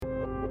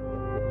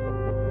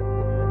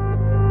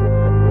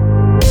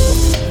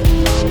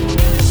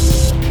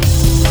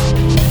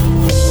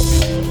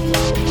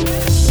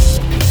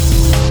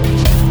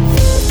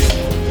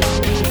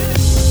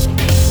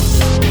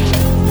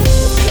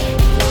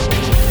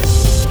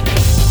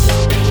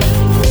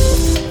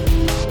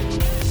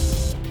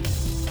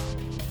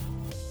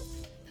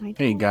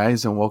Hey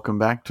guys, and welcome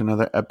back to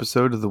another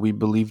episode of the We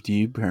Believe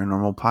You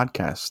Paranormal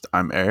Podcast.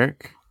 I'm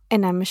Eric.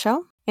 And I'm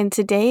Michelle. And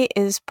today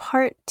is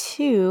part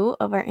 2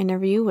 of our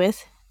interview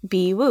with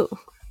B. Wu.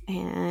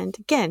 And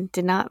again,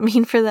 did not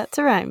mean for that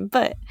to rhyme,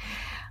 but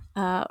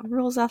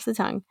rolls off the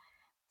tongue.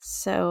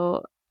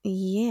 So,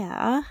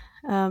 yeah.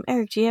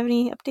 Eric, do you have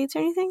any updates or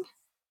anything?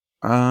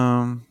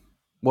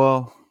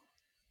 Well,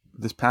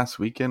 this past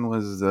weekend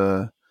was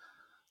the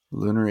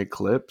lunar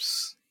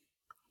eclipse.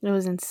 It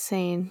was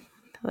insane.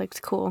 It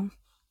looked cool.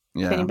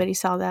 If Yeah. anybody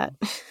saw that.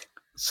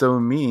 So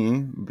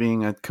me,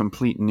 being a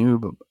complete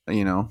noob,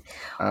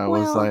 I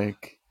was Well,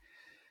 like,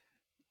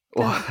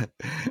 go well, ahead.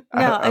 I,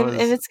 No, I if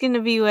was, it's going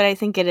to be what I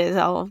think it is,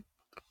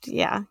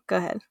 yeah, go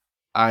ahead.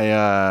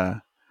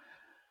 I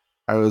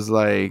was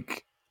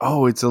like,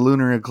 oh, it's a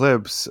lunar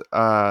eclipse.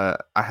 I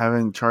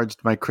haven't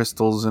charged my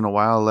crystals in a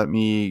while. Let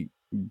me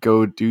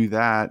go do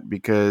that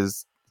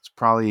because it's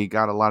probably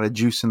got a lot of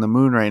juice in the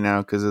moon right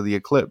now because of the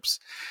eclipse.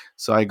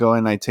 So I go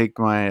and I take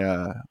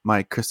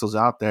my crystals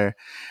out there,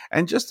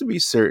 and just to be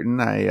certain,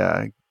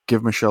 I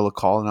give Michelle a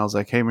call and I was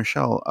like, "Hey,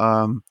 Michelle,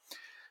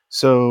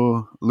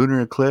 so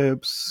lunar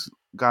eclipse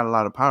got a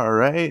lot of power,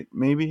 right?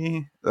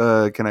 Maybe.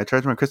 Can I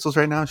charge my crystals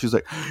right now?" She's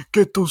like,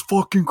 "Get those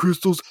fucking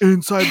crystals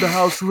inside the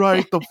house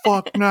right the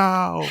fuck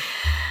now."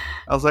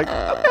 I was like,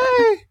 Uh,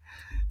 "Okay."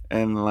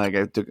 And like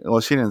I took, well,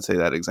 she didn't say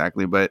that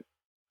exactly, but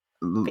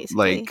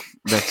basically. like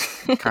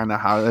that's kind of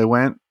how it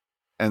went.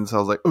 And so I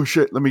was like, "Oh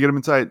shit, let me get them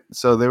inside."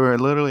 So they were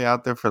literally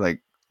out there for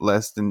like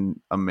less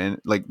than a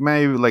minute, like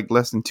maybe like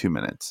less than 2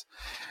 minutes.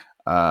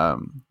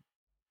 Um,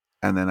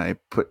 and then I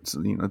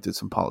did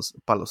some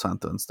Palo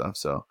Santo and stuff.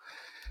 So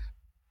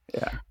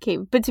yeah. Okay,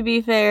 but to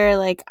be fair,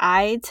 like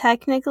I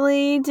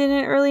technically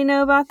didn't really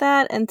know about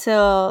that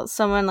until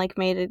someone like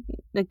made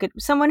a good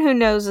someone who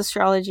knows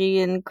astrology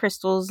and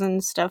crystals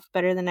and stuff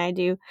better than I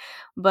do.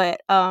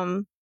 But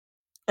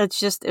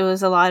it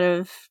was a lot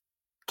of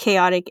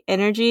chaotic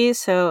energy,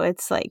 so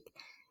it's like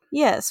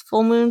yes,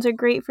 full moons are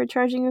great for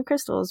charging your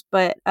crystals,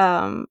 but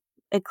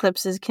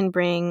eclipses can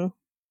bring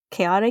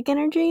chaotic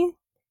energy.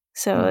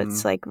 So Mm-hmm.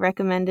 it's like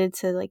recommended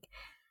to like,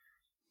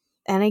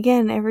 and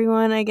again,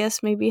 everyone I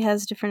guess maybe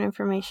has different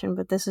information,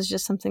 but this is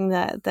just something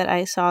that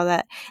I saw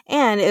that,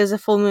 and it was a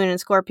full moon in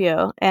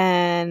Scorpio.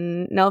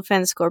 And no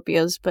offense,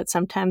 Scorpios, but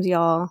sometimes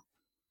y'all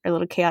are a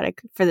little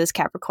chaotic for this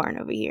Capricorn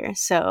over here.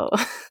 So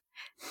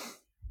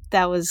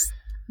that was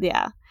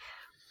yeah.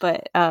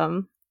 But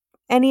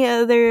any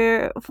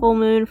other full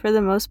moon for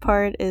the most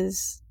part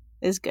is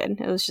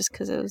good. It was just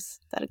because it was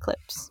that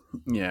eclipse.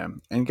 Yeah,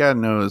 and God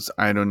knows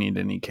I don't need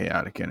any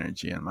chaotic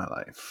energy in my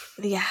life.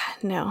 Yeah,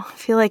 no. I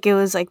feel like it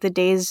was like the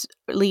days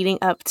leading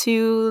up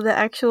to the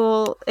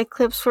actual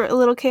eclipse were a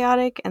little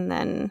chaotic, and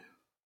then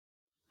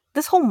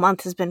this whole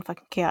month has been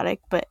fucking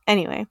chaotic. But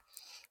anyway,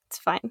 it's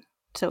fine.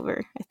 It's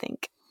over, I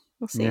think.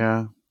 We'll see.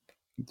 Yeah,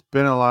 it's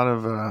been a lot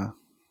of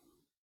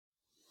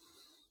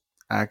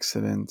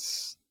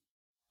accidents,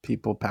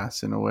 people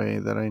passing away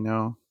that I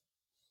know.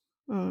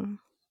 Mm,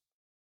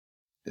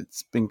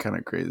 It's been kind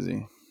of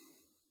crazy.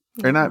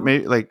 Or yeah, not, well.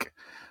 maybe like,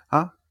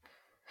 huh?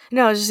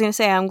 No, I was just gonna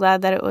say I'm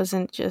glad that it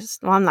wasn't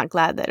just. Well, I'm not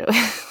glad that it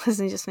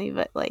wasn't just me,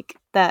 but like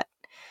that.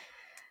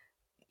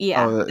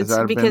 Yeah, Oh, has it's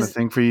that been a because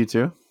thing for you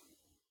too?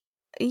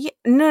 yeah,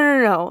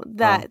 no. Oh,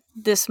 That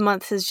this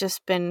month has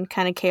just been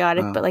kind of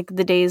chaotic, but oh, like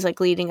the days like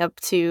leading up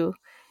to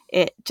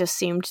it just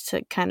seemed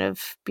to kind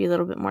of be a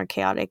little bit more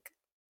chaotic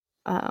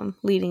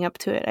leading up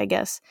to it, I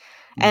guess.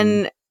 mm-hmm.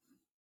 And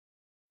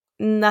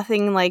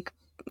nothing like,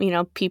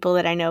 people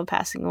that I know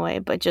passing away,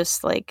 but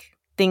just like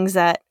things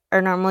that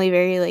are normally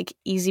very like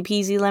easy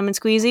peasy lemon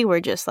squeezy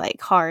were just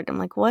like hard. I'm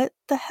like, what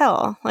the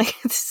hell? Like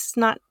this is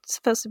not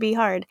supposed to be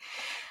hard.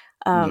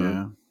 Um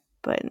Yeah.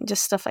 but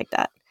just stuff like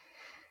that.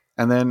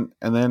 And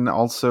then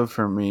also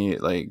for me,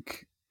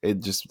 like it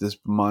just this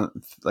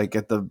month, like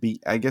at the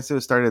beat, I guess it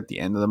started at the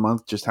end of the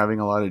month, just having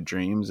a lot of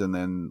dreams, and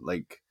then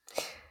like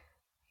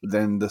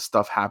then the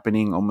stuff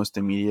happening almost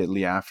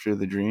immediately after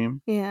the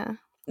dream. Yeah.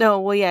 No,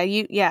 well,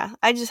 yeah.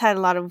 I just had a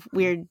lot of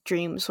weird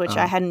dreams, which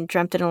I Oh. hadn't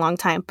dreamt in a long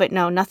time. But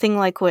no, nothing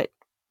like what.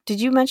 Did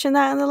you mention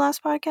that in the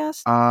last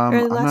podcast or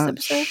the I'm last not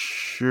episode?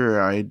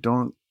 sure. I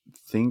don't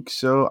think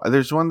so.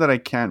 There's one that I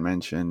can't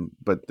mention,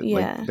 but like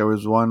Yeah. there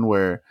was one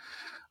where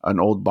an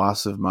old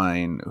boss of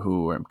mine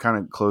who I'm kind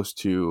of close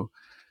to,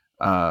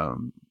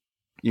 um,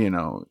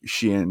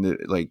 she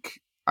ended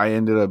like I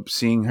ended up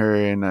seeing her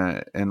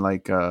in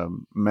like a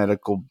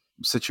medical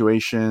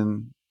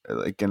situation,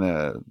 like in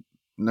a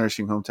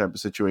nursing home type of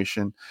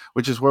situation,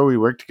 which is where we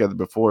worked together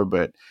before.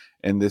 But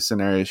in this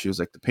scenario, she was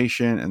like the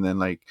patient, and then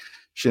like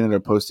she ended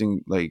up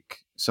posting like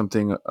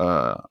something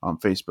on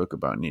Facebook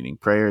about needing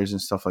prayers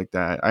and stuff like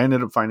that. I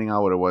ended up finding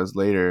out what it was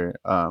later.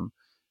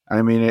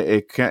 I mean,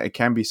 it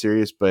can be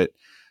serious, but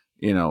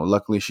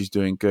luckily she's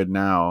doing good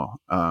now.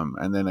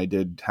 And then I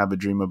did have a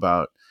dream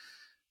about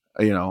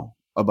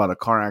a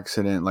car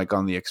accident like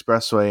on the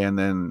expressway, and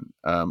then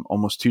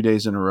almost 2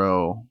 days in a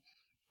row,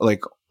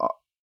 like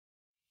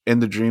in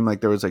the dream,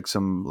 like there was like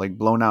some like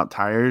blown out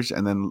tires,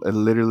 and then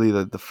literally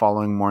the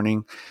following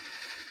morning,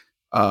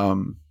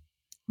 um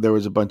there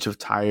was a bunch of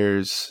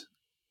tires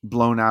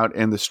blown out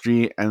in the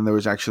street, and there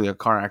was actually a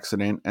car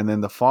accident. And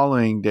then the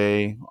following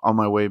day, on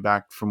my way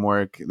back from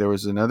work, there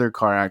was another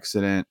car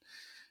accident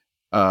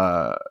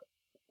uh,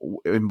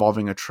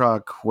 involving a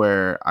truck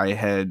where I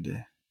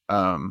had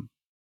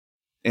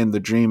in the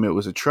dream, it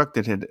was a truck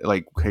that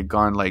had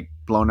gone like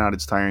blown out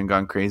its tire and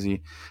gone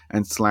crazy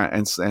and slant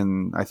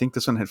and I think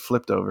this one had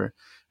flipped over.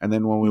 And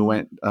then when we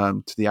went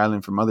to the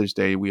island for Mother's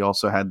Day, we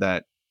also had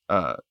that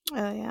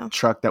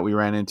truck that we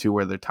ran into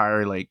where the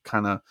tire like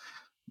kind of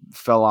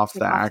fell off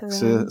the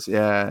axis.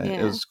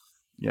 It was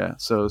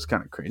so it was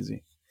kind of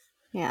crazy.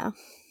 Yeah.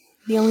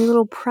 The only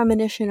little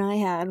premonition I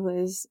had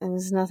was, it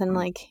was nothing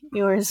like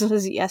yours,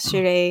 was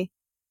yesterday.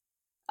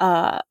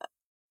 I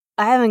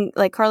haven't,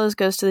 like, Carlos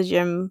goes to the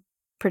gym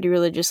pretty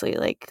religiously,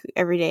 like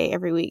every day,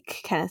 every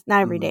week, kind of,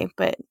 not every day,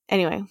 but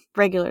anyway,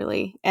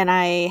 regularly. And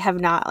I have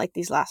not, like,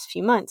 these last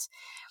few months.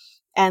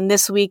 And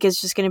this week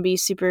is just going to be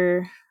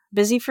super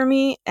busy for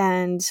me.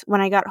 And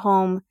when I got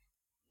home,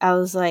 I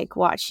was like,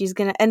 watch, he's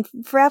going to, and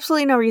for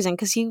absolutely no reason,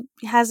 because he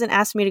hasn't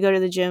asked me to go to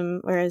the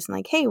gym, whereas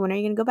like, hey, when are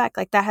you going to go back?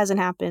 Like, that hasn't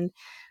happened.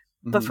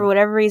 But for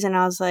whatever reason,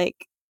 I was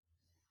like,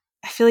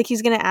 I feel like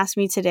he's going to ask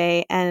me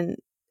today, and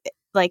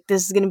like,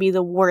 this is going to be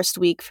the worst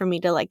week for me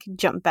to like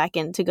jump back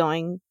into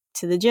going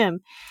to the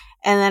gym.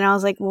 And then I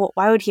was like, well,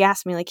 why would he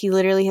ask me? Like, he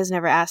literally has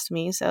never asked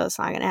me, so it's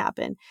not going to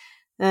happen.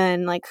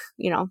 And like,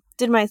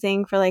 did my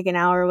thing for like an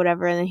hour or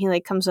whatever. And then he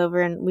like comes over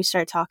and we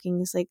start talking.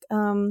 He's like,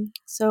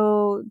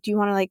 so do you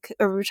want to like,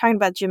 or we're talking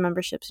about gym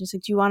memberships. And he's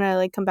like, do you want to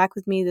like come back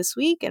with me this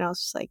week? And I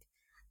was just like,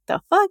 the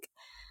fuck?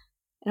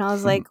 And I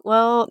was like,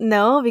 well,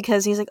 no,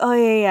 because he's like, oh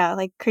yeah,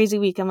 like crazy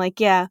week. I'm like,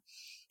 yeah.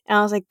 And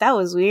I was like, that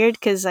was weird,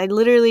 because I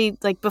literally,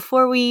 like,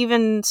 before we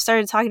even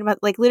started talking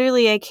about, like,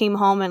 literally I came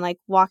home and like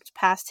walked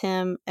past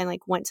him and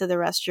like went to the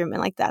restroom, and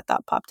like that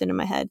thought popped into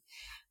my head.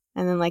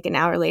 And then like an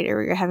hour later,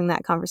 we were having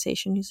that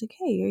conversation. He's like,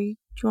 hey, do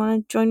you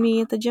want to join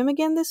me at the gym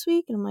again this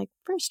week? And I'm like,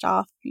 first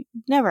off, you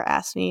never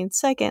asked me. And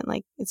second,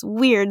 like, it's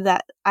weird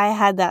that I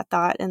had that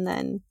thought and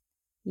then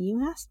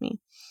you asked me.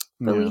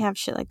 But we have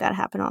shit like that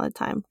happen all the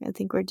time. I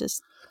think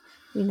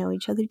we know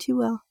each other too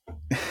well.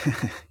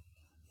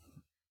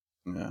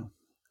 Yeah.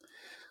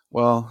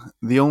 Well,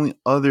 the only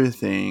other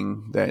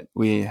thing that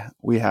we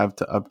have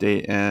to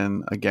update,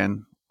 and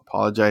again,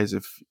 apologize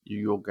if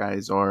you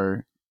guys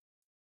are,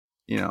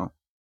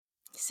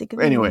 sick of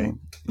anyway,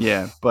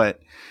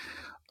 but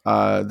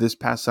this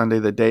past Sunday,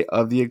 the day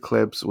of the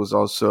eclipse, was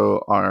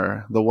also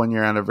the 1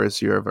 year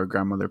anniversary of our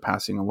grandmother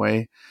passing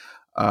away.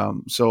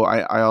 So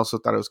I also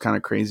thought it was kind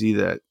of crazy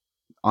that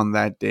on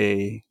that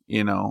day,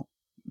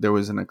 there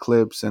was an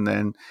eclipse, and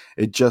then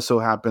it just so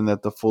happened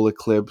that the full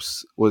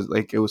eclipse was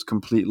like, it was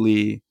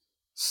completely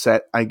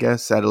set, I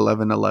guess, at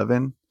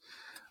 11:11.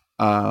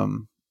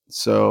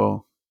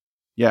 So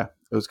yeah,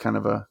 it was kind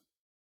of a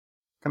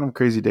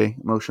crazy day,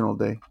 emotional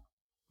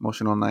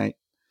night.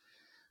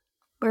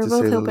 We're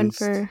both hoping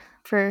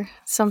for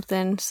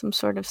something, some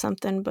sort of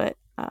something, but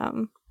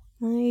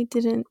I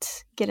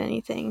didn't get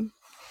anything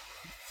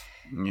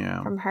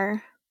from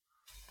her.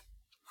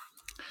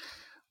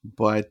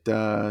 But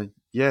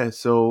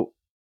so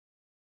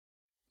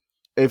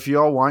if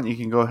y'all want, you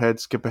can go ahead,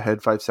 skip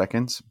ahead 5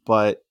 seconds,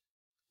 but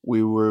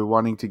we were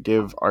wanting to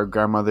give our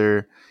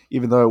grandmother,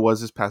 even though it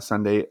was this past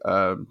Sunday,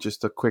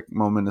 just a quick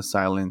moment of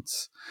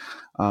silence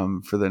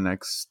for the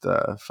next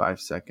 5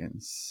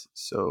 seconds.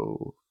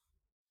 So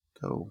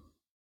go.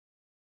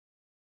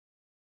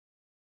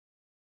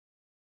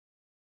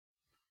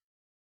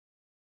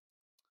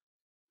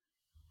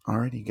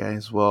 Alrighty,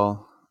 guys.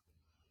 Well,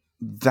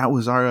 that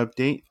was our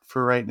update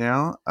for right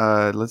now.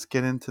 Let's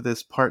get into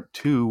this part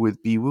 2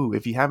 with Biwoo.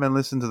 If you haven't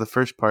listened to the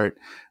first part,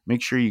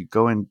 make sure you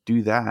go and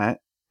do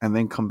that, and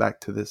then come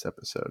back to this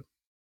episode.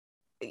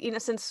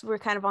 Since we're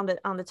kind of on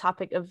the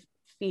topic of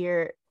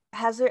fear,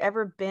 has there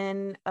ever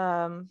been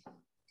a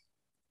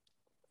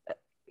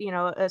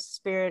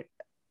spirit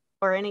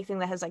or anything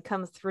that has like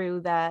come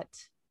through that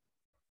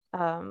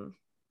I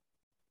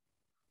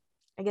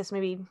guess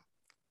maybe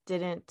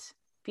didn't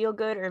feel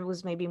good, or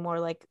was maybe more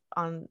like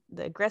on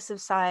the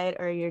aggressive side,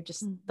 or you're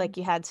just like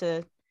you had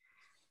to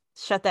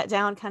shut that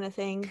down kind of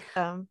thing?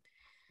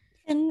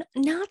 And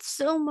not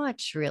so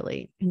much,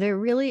 really. They're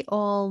really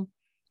all,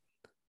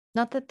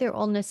 not that they're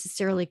all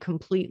necessarily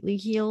completely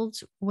healed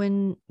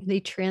when they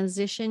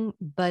transition,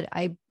 but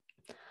I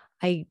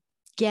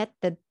get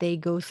that they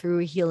go through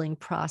a healing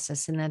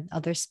process and that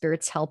other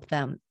spirits help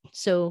them.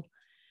 So,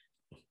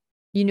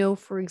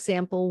 for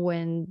example,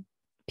 when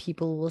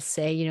people will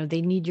say,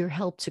 they need your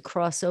help to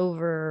cross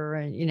over,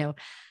 and,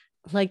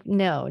 like,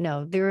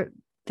 no, there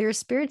are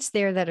spirits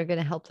there that are going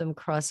to help them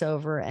cross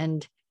over.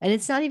 And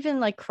it's not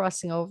even like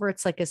crossing over.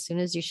 It's like, as soon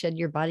as you shed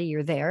your body,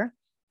 you're there,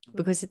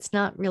 because it's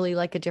not really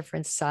like a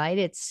different side.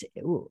 It's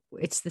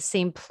the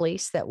same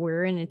place that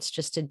we're in. It's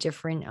just a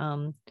different,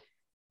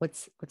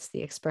 what's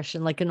the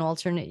expression? Like an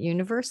alternate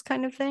universe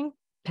kind of thing,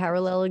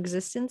 parallel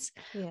existence.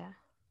 Yeah.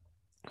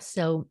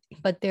 So,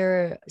 but there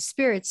are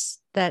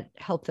spirits that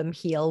help them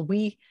heal.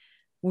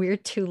 We're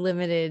too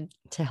limited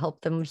to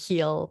help them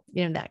heal,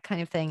 that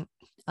kind of thing.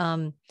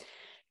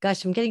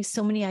 Gosh, I'm getting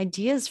so many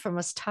ideas from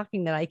us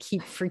talking that I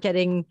keep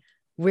forgetting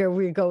where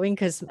we're going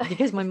because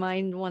my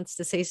mind wants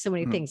to say so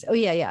many things. Oh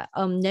yeah.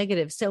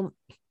 Negative. So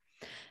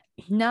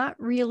not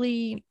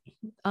really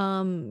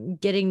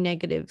getting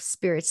negative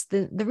spirits.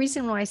 The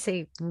reason why I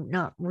say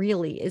not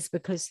really is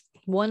because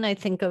one, I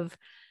think of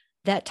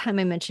that time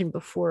I mentioned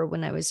before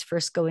when I was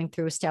first going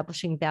through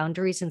establishing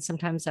boundaries, and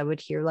sometimes I would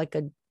hear like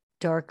a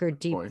darker,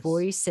 deep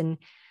voice, and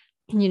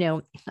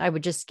I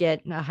would just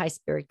get a high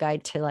spirit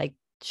guide to like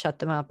shut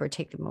them up or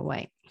take them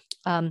away.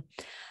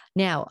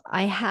 Now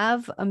I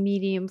have a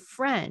medium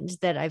friend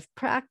that I've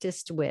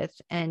practiced with,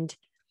 and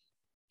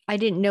I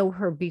didn't know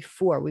her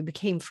before. We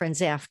became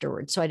friends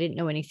afterwards, so I didn't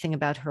know anything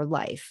about her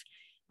life.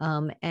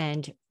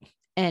 And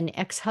an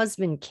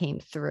ex-husband came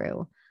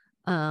through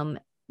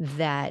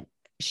that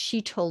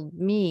she told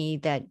me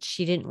that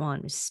she didn't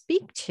want to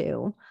speak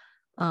to.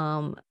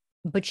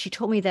 But she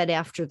told me that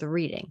after the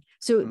reading.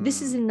 So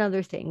this is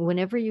another thing.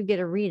 Whenever you get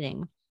a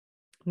reading,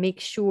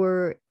 make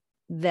sure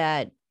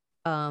that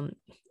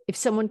if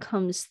someone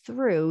comes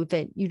through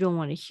that you don't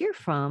want to hear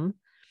from,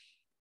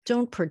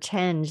 don't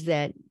pretend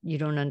that you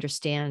don't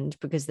understand,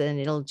 because then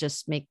it'll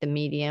just make the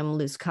medium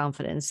lose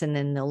confidence, and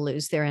then they'll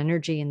lose their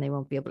energy and they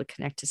won't be able to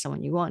connect to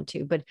someone you want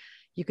to. But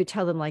you could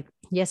tell them like,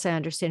 yes, I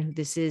understand who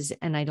this is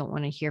and I don't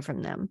want to hear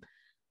from them.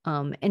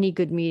 Any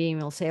good medium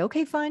will say,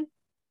 okay, fine,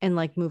 and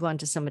like move on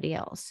to somebody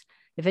else.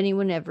 If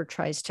anyone ever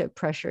tries to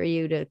pressure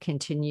you to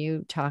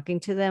continue talking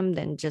to them,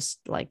 then just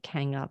like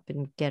hang up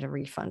and get a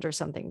refund or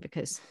something,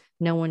 because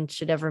no one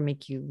should ever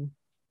make you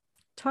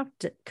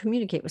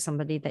communicate with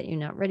somebody that you're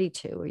not ready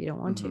to or you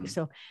don't want to.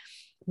 So,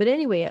 but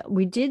anyway,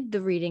 we did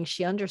the reading.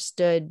 She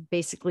understood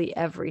basically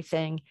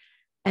everything,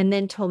 and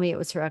then told me it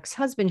was her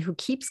ex-husband who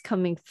keeps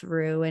coming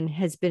through and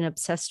has been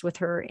obsessed with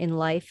her in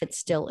life. It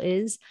still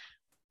is.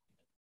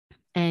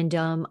 And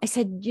I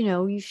said,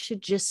 you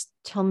should just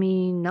tell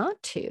me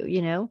not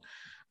to,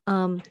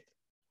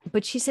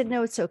 but she said,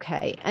 no, it's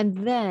okay.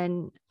 And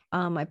then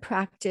I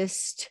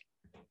practiced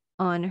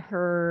on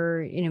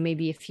her,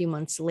 maybe a few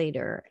months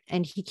later,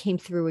 and he came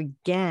through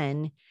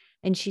again,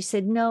 and she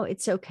said, no,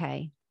 it's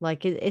okay.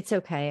 Like, it's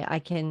okay. I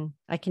can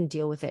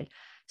deal with it.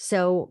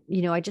 So,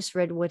 I just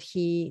read what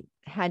he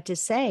had to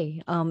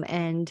say.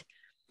 And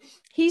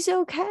he's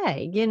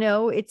okay.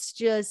 It's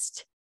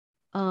just,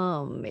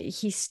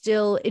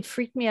 it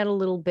freaked me out a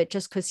little bit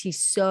just because he's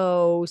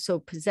so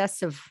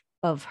possessive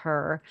of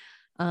her.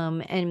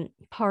 And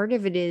part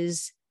of it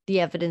is the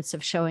evidence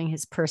of showing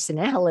his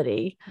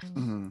personality,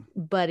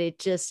 but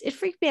it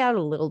freaked me out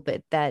a little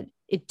bit that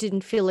it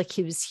didn't feel like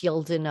he was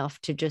healed enough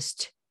to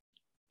just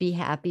be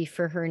happy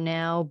for her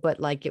now, but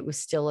like it was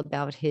still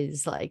about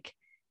his like,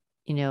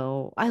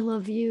 I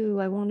love you,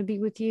 I want to be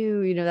with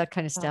you, that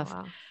kind of stuff.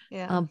 Wow.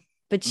 Yeah.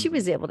 But she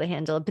was able to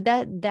handle it.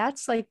 But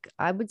that's like,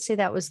 I would say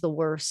that was the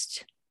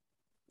worst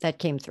that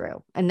came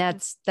through, and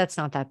that's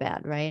not that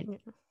bad, right?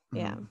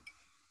 Yeah.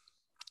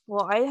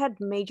 Well, I had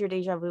major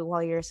deja vu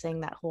while you were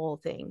saying that whole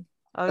thing.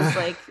 I was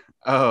like,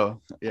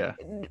 oh yeah,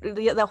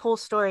 the whole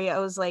story. I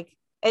was like,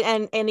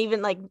 and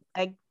even like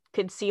I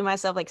could see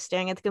myself like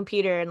staring at the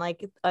computer and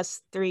like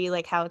us three,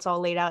 like how it's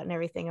all laid out and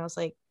everything. I was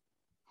like,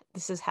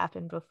 this has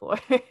happened before.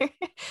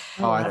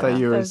 I thought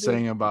you were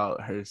saying about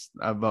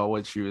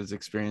what she was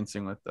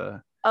experiencing with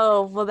the.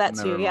 Oh well, that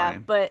too, yeah.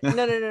 Mind. But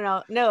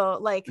no.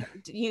 Like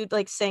you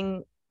like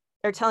saying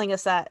or telling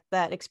us that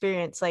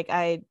experience. Like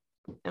I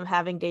am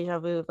having deja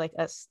vu of like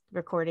us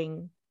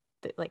recording,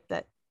 like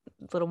that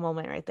little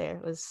moment right there.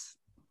 It's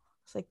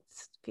like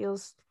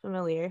feels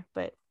familiar,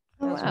 but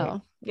wow,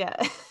 weird. Yeah,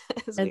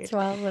 that's weird.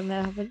 wild when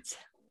that happens.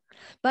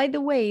 By the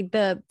way,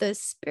 the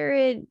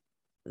spirit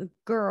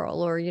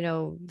girl, or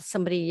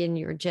somebody in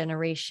your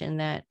generation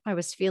that I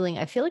was feeling,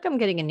 I feel like I'm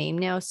getting a name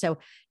now, so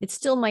it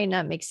still might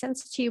not make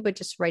sense to you, but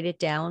just write it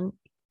down.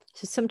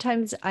 So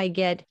sometimes I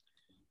get,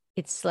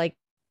 it's like,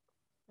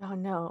 oh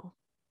no,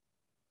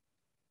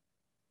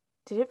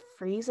 did it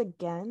freeze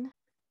again?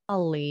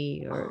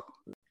 Ollie, or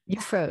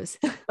you froze.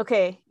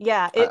 Okay,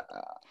 yeah,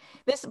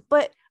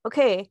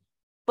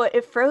 but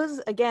it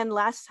froze again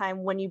last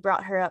time when you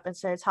brought her up and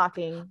started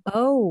talking.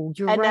 Oh,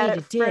 you're right,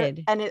 it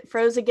did. And it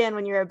froze again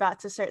when you were about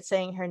to start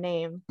saying her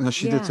name. No,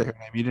 she did say her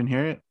name. You didn't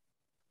hear it?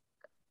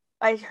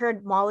 I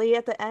heard Molly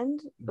at the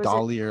end.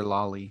 Dolly or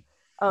Lolly.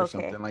 Or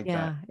something like that.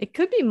 Yeah, it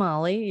could be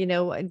Molly.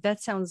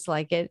 That sounds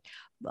like it.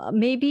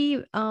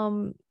 Maybe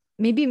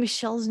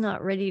Michelle's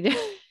not ready to.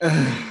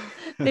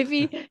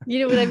 Maybe, you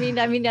know what I mean?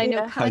 I mean, I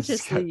know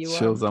consciously you are.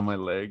 Chills on my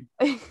leg.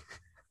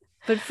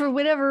 But for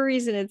whatever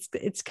reason,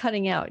 it's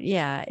cutting out.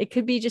 Yeah, it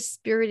could be just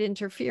spirit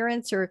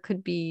interference, or it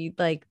could be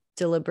like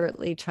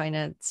deliberately trying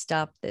to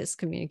stop this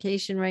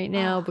communication right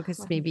now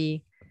because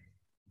maybe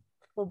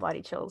full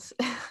body chills.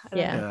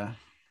 Yeah.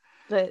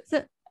 But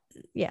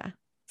yeah.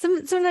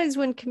 Sometimes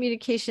when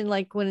communication,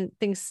 like when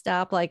things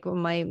stop, like when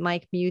my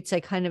mic mutes,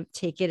 I kind of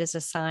take it as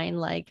a sign,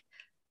 like,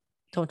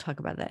 don't talk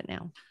about that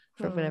now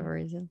for whatever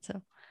reason.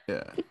 So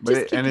yeah,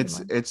 but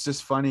it's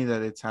just funny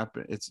that it's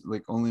happened. It's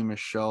like only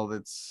Michelle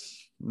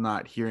that's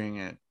not hearing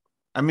it.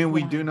 I mean,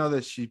 we do Yeah. know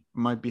that she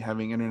might be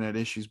having internet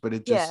issues,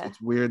 but Yeah,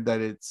 it's weird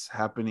that it's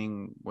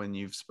happening when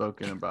you've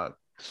spoken about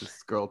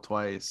this girl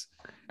twice,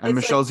 and it's like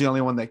Michelle's the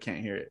only one that can't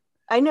hear it.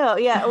 I know,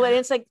 yeah. When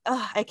it's like,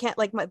 I can't,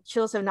 like, my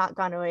chills have not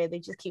gone away; they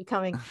just keep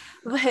coming.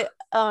 But it's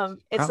Probably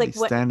like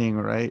what? standing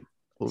right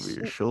over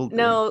your shoulder.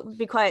 No,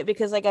 be quiet,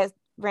 because like I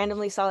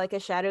randomly saw like a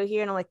shadow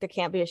here, and I'm like, there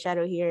can't be a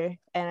shadow here,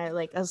 and I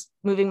was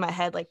moving my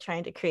head like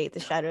trying to create the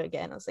shadow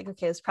again. I was like,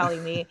 okay, it's probably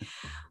me,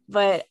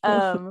 but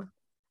I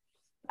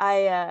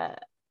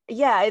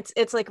yeah,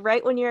 it's like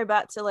right when you're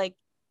about to like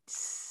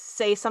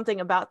say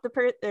something about the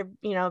or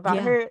about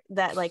Yeah. her,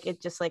 that like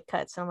it just like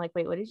cuts. So I'm like,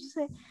 wait, what did you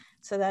say?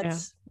 So Yeah.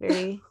 that's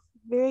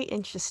very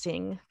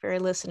interesting for our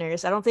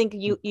listeners. I don't think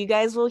you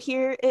guys will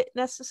hear it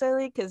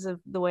necessarily because of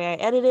the way I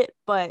edit it,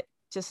 but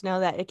just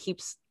know that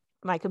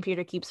my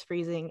computer keeps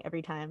freezing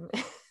every time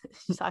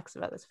she talks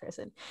about this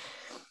person.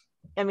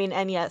 I mean,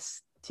 and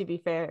yes, to be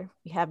fair,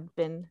 I have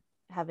been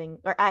having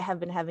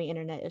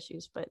internet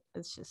issues, but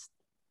it's just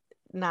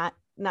not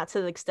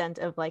to the extent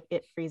of like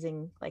it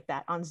freezing like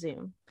that on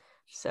Zoom.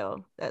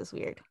 So that's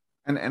weird.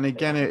 And But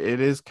again, yeah.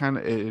 it is kind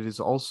of, it is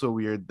also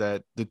weird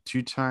that the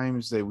two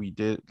times that we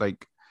did,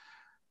 like,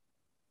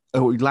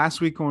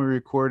 last week when we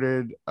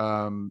recorded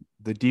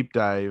the deep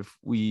dive,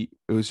 it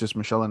was just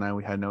Michelle and I,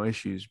 we had no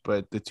issues.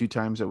 But the two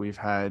times that we've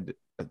had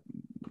a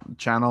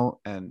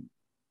channel and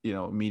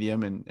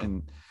medium,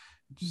 and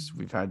just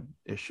we've had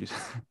issues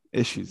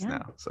issues Yeah.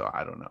 now. So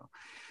I don't know.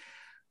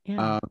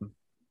 Yeah. Um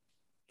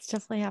It's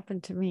definitely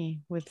happened to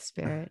me with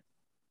Spirit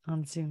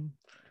on Zoom.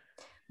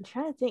 I'm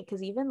trying to think,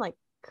 because even like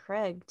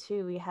Craig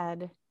too, we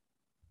had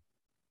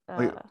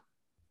like, uh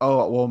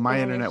oh well, my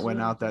internet internet issues went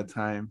with out him. that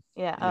time.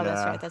 Yeah. Oh,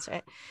 that's right. Yeah. That's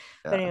right.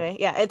 But Yeah. anyway,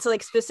 yeah, it's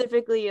like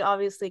specifically,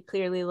 obviously,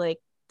 clearly like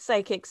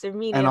psychics or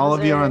And all mediums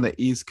of you are on or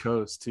the East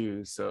Coast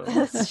too, so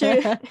that's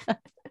true.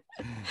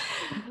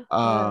 uh,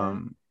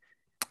 um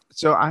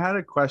so I had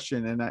a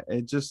question, and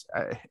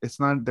it's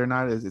not, they're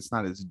not as, it's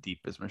not as deep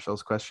as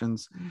Michelle's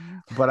questions,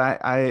 Mhm. but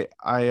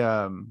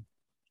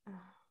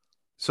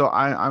so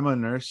I'm a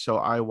nurse, so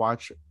I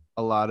watch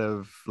a lot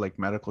of like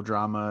medical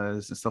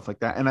dramas and stuff like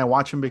that, and I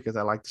watch them because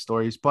I like the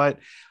stories, but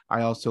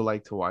I also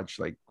like to watch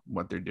like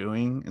what they're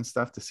doing and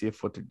stuff to see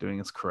if what they're doing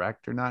is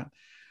correct or not.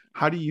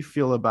 How do you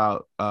feel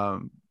about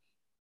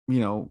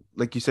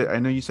like you said, I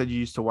know you said you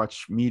used to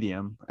watch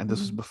Medium, and this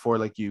was Mhm. before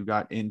like you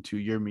got into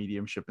your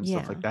mediumship and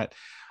stuff like Yeah. that.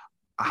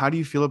 How do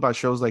you feel about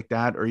shows like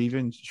that, or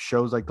even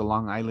shows like the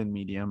Long Island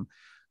Medium?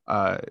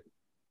 Uh,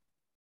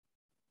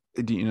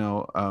 do you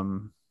know?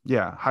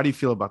 Yeah. How do you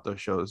feel about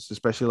those shows,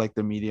 especially like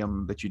the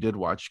Medium that you did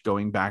watch,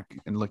 going back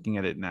and looking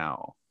at it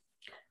now?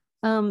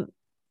 Um,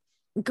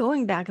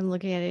 Going back and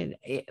looking at it,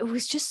 it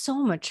was just so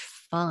much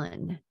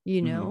fun,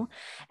 Mm-hmm.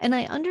 And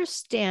I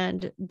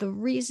understand the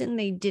reason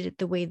they did it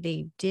the way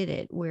they did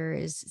it.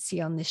 Whereas,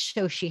 see, on this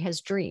show, she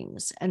has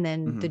dreams, and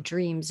then the Mm-hmm.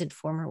 dreams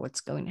inform her what's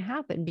going to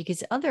happen.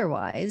 Because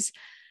otherwise,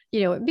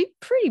 it'd be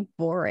pretty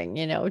boring,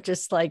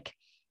 just like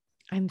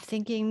I'm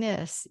thinking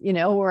this,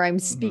 or I'm Mm-hmm.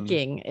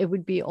 speaking. It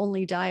would be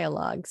only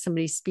dialogue,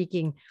 somebody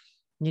speaking.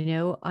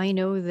 I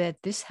know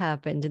that this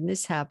happened and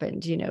this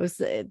happened,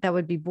 so that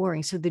would be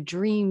boring. So the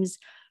dreams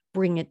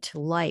bring it to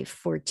life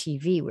for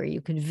TV where you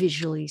can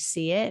visually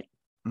see it.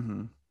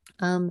 Mm-hmm.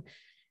 Um,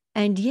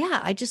 and yeah,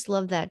 I just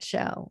love that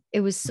show.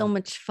 It was so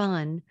much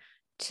fun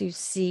to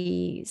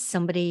see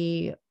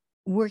somebody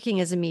working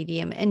as a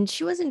medium. And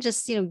she wasn't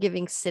just,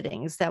 giving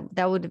sittings.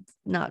 That would have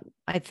not,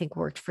 I think,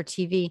 worked for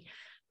TV,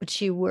 but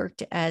she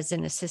worked as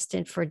an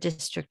assistant for a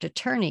district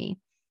attorney.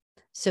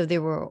 So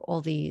there were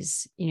all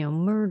these,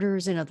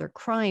 murders and other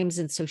crimes.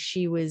 And so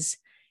she was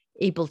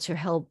able to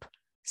help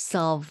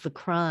solve the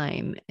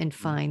crime and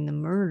find the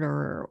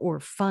murderer or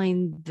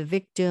find the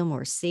victim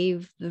or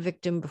save the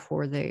victim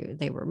before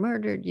they were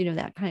murdered,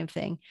 that kind of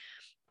thing.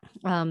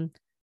 Um,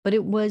 but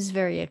it was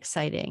very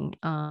exciting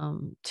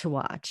to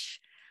watch.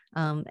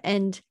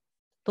 And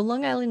the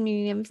Long Island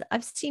Mediums,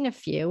 I've seen a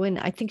few, and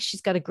I think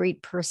she's got a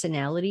great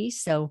personality.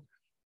 So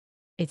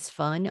it's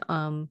fun.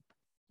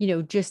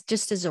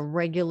 Just as a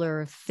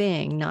regular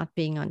thing, not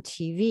being on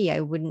TV, I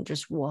wouldn't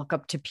just walk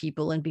up to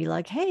people and be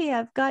like, "Hey,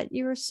 I've got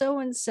your so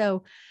and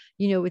so."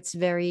 It's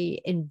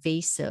very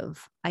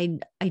invasive. I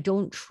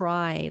don't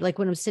try, like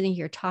when I'm sitting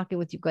here talking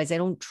with you guys, I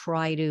don't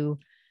try to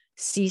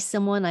see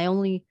someone. I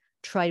only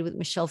tried with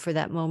Michelle for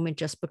that moment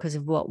just because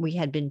of what we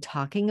had been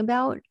talking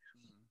about.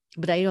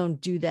 But I don't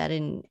do that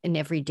in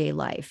everyday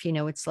life.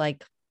 It's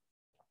like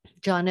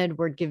John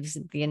Edward gives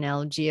the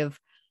analogy of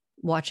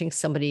watching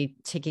somebody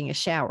taking a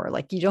shower.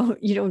 Like you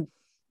don't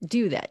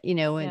do that, and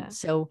yeah.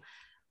 so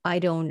I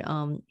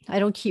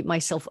don't keep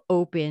myself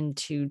open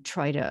to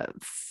try to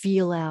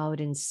feel out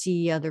and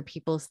see other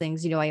people's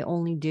things. I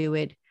only do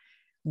it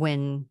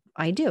when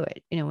I do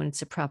it, when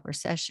it's a proper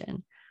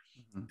session.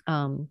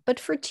 Mm-hmm. But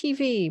for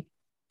TV,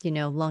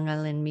 Long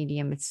Island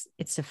Medium,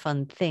 it's a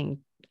fun thing.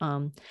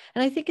 And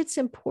I think it's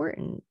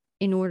important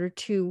in order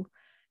to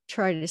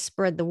try to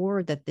spread the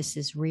word that this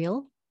is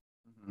real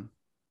Mm-hmm.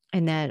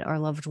 and that our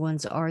loved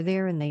ones are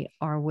there and they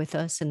are with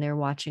us and they're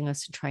watching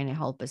us and trying to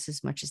help us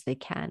as much as they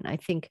can. I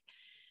think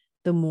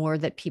the more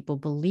that people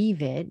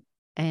believe it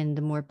and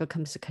the more it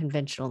becomes a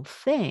conventional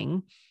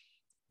thing,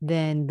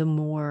 then the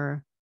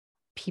more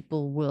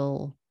people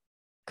will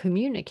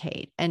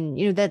communicate.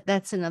 And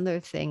that's another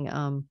thing.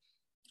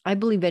 I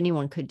believe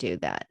anyone could do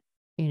that,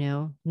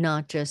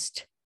 not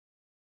just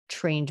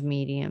trained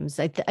mediums.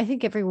 I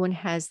think everyone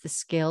has the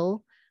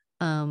skill.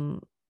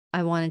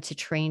 I wanted to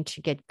train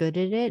to get good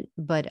at it,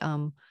 but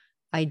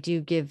I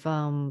do give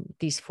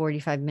these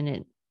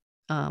 45-minute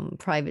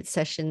private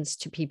sessions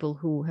to people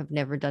who have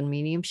never done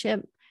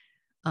mediumship,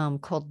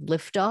 called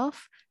Liftoff.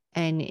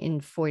 And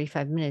in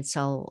 45 minutes,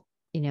 I'll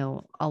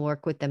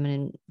work with them.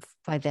 And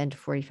by the end of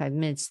 45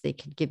 minutes, they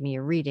could give me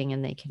a reading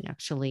and they can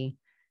actually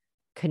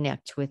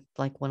connect with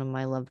like one of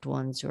my loved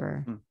ones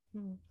or,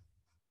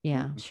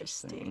 yeah.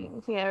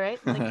 Interesting. Yeah, right.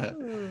 Like,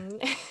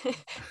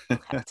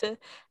 have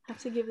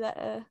to give that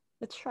a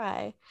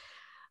try.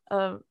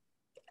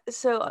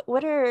 So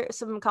what are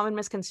some common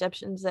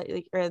misconceptions that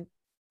or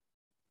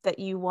that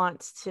you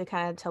want to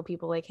kind of tell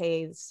people, like,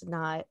 hey, it's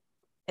not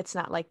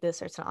like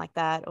this, or it's not like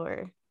that,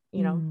 or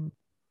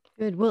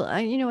Good. Well,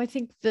 I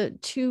think the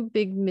two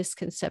big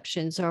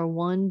misconceptions are,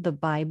 one, the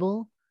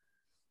Bible.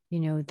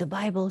 The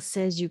Bible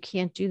says you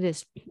can't do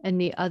this,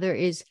 and the other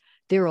is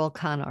they're all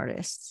con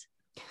artists.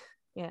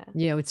 Yeah.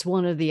 It's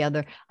one or the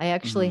other. I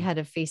actually had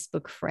a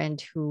Facebook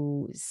friend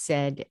who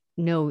said,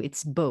 no,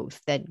 it's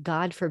both, that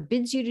God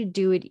forbids you to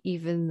do it,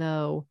 even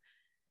though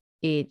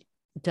it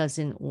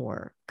doesn't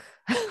work.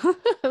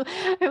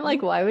 I'm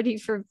like, why would he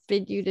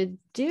forbid you to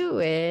do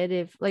it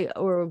if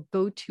or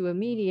go to a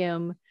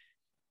medium?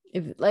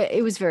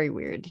 It was very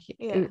weird.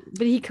 Yeah.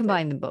 But he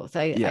combined them both.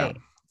 It's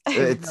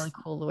really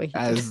cool the way he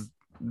did it.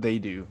 They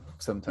do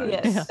sometimes.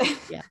 Yes.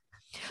 Yeah.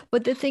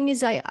 But the thing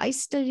is, I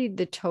studied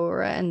the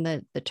Torah and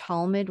the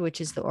Talmud,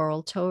 which is the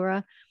oral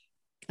Torah.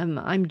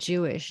 I'm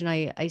Jewish, and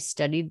I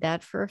studied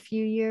that for a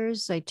few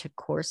years. I took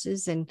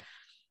courses, and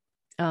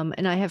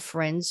I have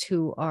friends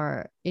who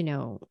are,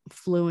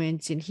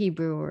 fluent in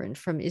Hebrew or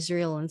from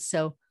Israel. And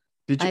so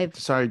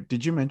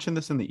did you mention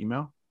this in the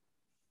email?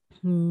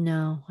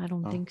 No, I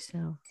don't think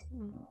so.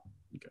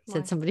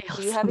 Said somebody else.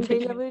 Do you have a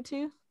deja vu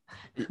too?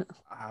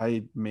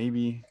 I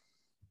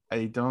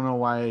don't know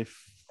why I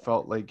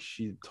felt like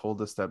she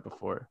told us that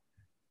before.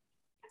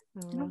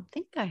 I don't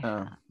think I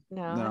have.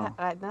 No.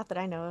 Not that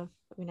I know of.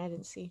 I mean, I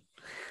didn't see.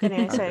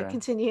 Anyway, sorry,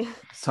 continue.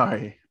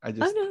 Sorry. Oh,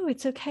 no,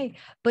 it's okay.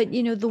 But,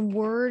 the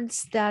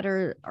words that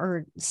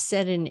are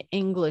said in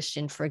English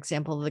in, for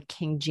example, the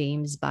King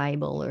James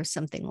Bible or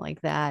something like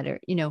that, or,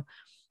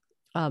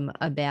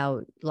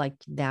 about like,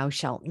 thou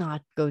shalt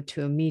not go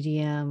to a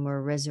medium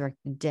or resurrect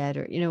the dead,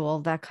 or,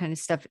 all that kind of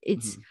stuff.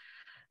 It's,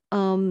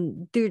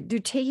 they're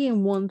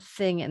taking one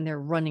thing and they're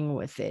running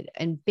with it.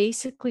 And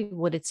basically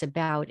what it's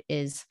about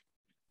is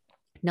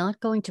not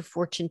going to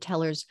fortune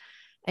tellers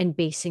and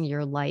basing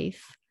your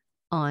life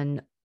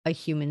on a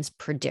human's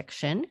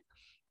prediction.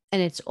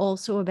 And it's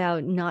also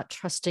about not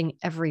trusting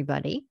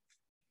everybody.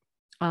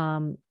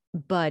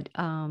 But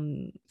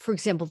for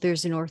example,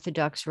 there's an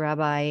Orthodox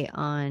rabbi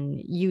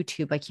on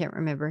YouTube. I can't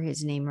remember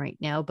his name right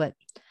now, but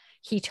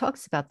he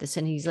talks about this.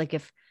 And he's like,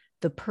 if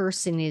the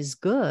person is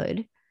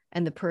good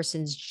and the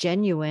person's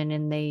genuine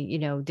and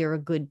they're a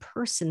good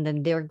person,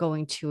 then they're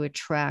going to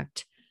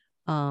attract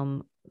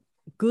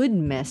good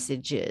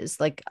messages.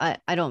 Like,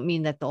 I don't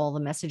mean that all the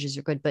messages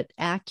are good, but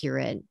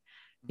accurate,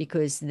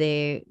 because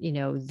they're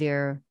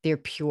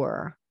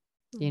pure.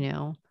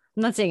 I'm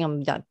not saying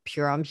I'm not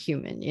pure, I'm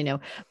human,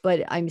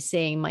 but I'm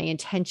saying my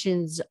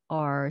intentions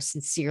are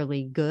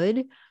sincerely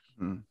good.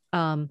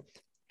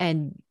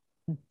 And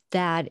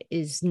that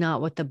is not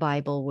what the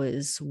Bible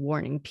was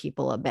warning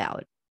people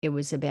about. It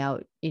was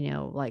about,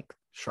 like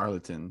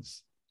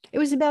charlatans. It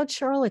was about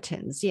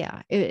charlatans.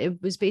 Yeah.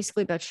 It was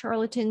basically about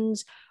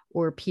charlatans,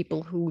 or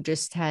people who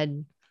just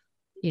had,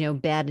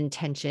 bad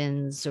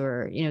intentions,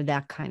 or,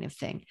 that kind of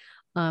thing.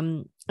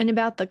 And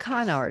about the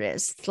con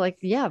artists, like,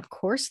 yeah, of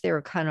course there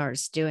are con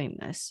artists doing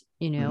this,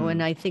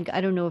 and I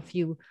don't know if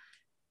you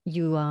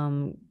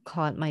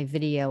caught my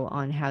video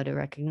on how to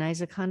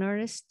recognize a con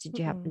artist. Did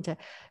you happen to?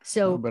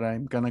 So, but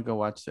I'm gonna go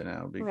watch it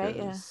now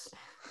because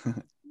right,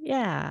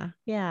 yeah.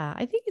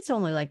 I think it's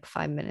only like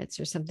 5 minutes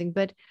or something,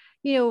 but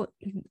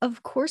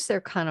of course they're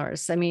con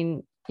artists. I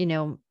mean,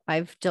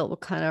 I've dealt with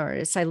con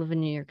artists. I live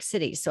in New York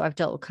City, so I've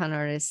dealt with con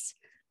artists,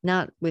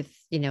 not with,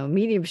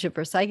 mediumship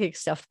or psychic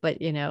stuff, but,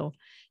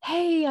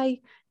 hey, I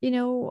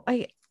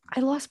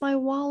lost my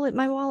wallet.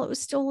 My wallet was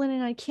stolen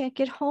and I can't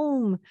get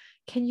home.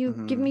 Can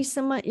you give me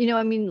some money?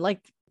 I mean, like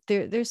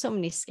there's so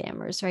many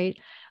scammers, right?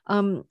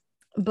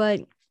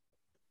 But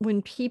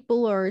when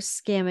people are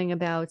scamming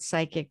about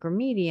psychic or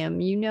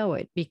medium,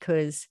 it,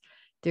 because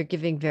they're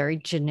giving very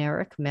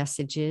generic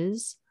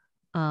messages.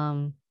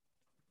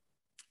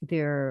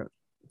 They're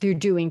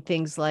doing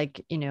things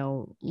like,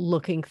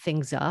 looking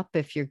things up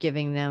if you're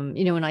giving them,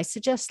 and I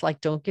suggest,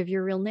 like, don't give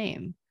your real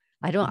name.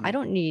 I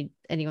don't need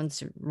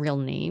anyone's real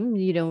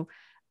name.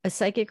 A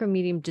psychic or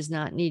medium does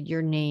not need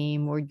your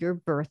name or your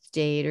birth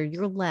date or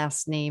your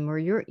last name or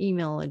your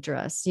email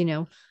address,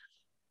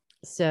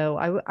 So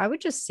I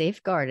would just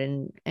safeguard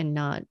and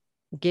not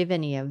give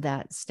any of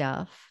that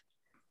stuff.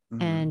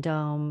 Mhm.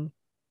 And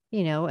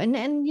you know,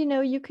 and you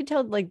know, you could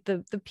tell like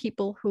the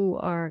people who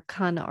are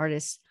con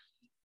artists,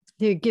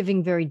 they're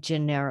giving very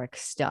generic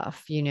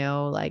stuff, you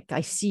know, like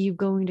I see you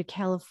going to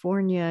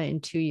California in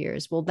 2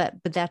 years. Well, but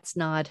that's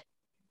not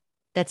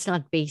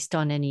based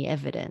on any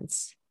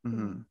evidence,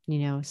 Mhm. you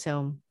know,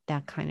 so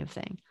that kind of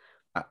thing.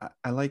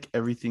 I like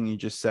everything you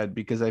just said,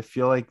 because I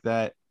feel like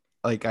that,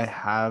 like I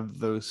have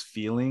those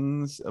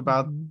feelings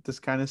about Mhm. this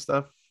kind of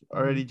stuff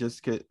already. Mhm.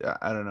 Just get,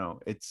 I don't know.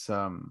 It's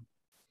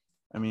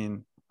I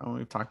mean,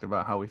 we've talked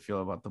about how we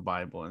feel about the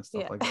Bible and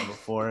stuff Yeah. like that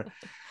before.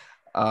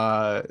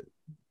 Uh,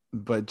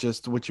 but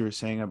just what you were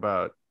saying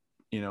about,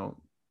 you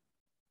know,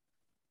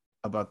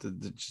 about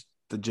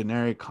the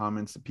generic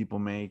comments that people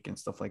make and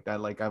stuff like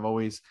that. Like I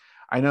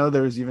know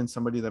there was even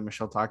somebody that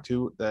Michelle talked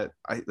to that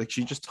I like,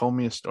 she just told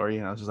me a story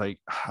and I was just like,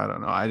 I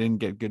don't know. I didn't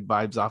get good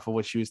vibes off of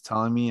what she was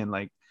telling me. And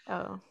like,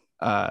 Oh.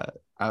 uh,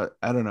 I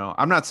don't know.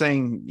 I'm not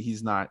saying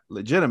he's not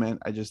legitimate.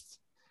 I don't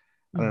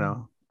Mhm.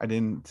 know. I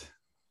didn't.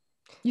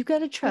 You got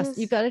to trust,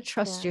 you Because got to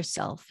trust yeah.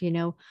 yourself, you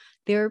know.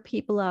 There are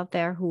people out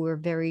there who are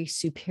very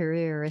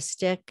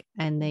superioristic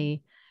and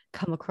they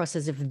come across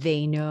as if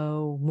they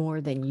know more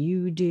than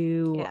you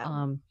do. Yeah.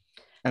 And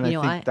You I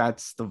know, think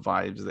that's the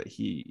vibes that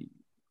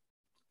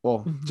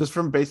well, Mhm. just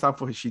from based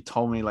off what she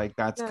told me, like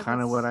that's No,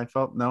 kind of what that's I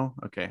felt. No,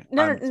 okay,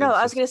 no, no, no. it's I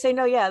was just gonna say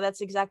no. Yeah,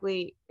 that's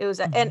exactly it was,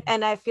 Mhm.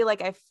 and I feel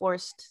like I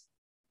forced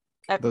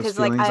those because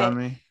like feelings on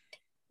me.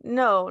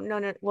 no, no,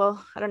 no.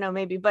 Well, I don't know,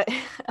 maybe, but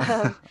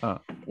Oh.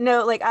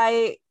 no, like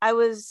I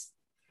was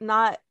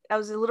not. I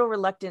was a little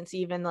reluctant to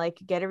even like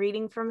get a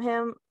reading from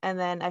him, and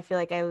then I feel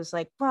like I was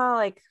like, well,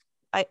 like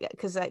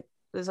because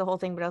there's a whole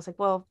thing, but I was like,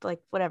 well,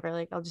 like whatever,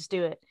 like I'll just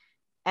do it,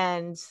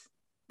 and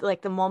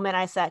like the moment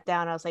I sat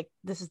down, I was like,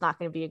 this is not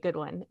going to be a good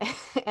one,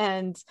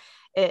 and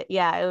it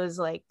was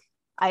like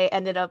I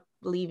ended up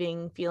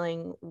leaving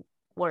feeling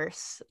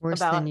worse Worse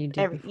than about you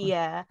did before.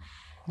 yeah,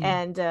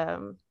 Yeah. and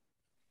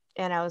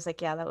I was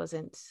like, yeah, that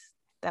wasn't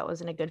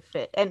a good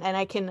fit. And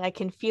I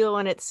can feel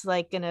when it's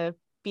like gonna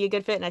be a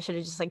good fit, and I should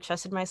have just like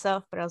trusted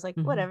myself, but I was like,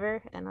 Mhm.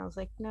 whatever. And I was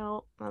like,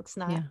 no, that's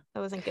not Yeah.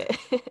 that wasn't good.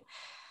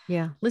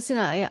 Yeah. Listen,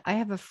 I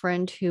have a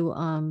friend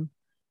who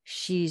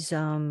she's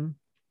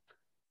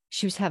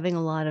she was having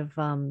a lot of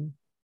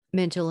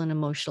mental and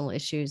emotional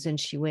issues and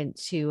she went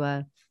to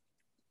a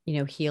you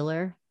know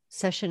healer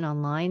session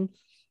online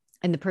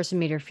and the person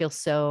made her feel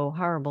so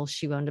horrible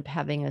she wound up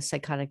having a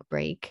psychotic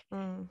break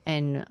Mm,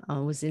 and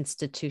was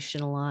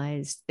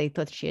institutionalized. They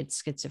thought she had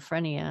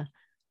schizophrenia.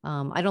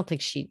 I don't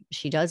think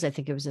she does. I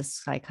think it was a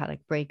psychotic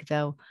break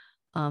though.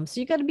 So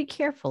you got to be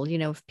careful. You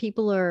know, if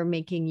people are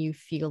making you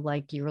feel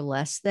like you're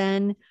less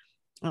than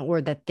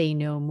or that they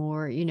know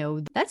more, you know,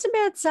 that's a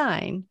bad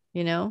sign.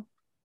 You know,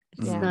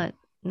 it's yeah. Mhm.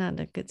 not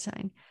a good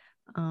sign.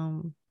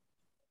 Um,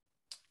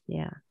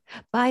 yeah.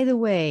 By the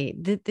way,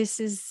 this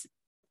is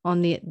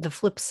on the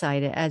flip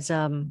side as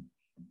a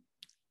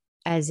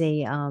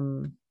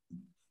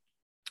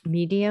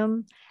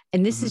medium,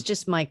 and this is Mhm.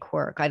 just my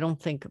quirk. I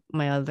don't think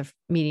my other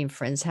medium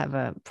friends have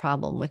a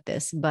problem with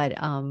this, but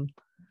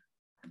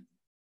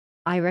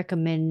I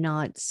recommend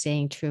not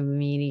saying to a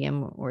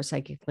medium or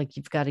psychic like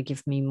you've got to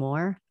give me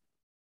more.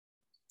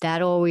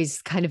 That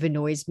always kind of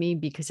annoys me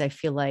because I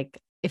feel like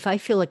if I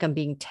feel like I'm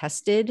being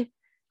tested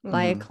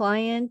by a Mm-hmm. Mhm.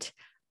 client,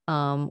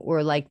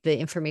 or like the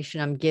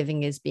information I'm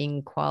giving is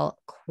being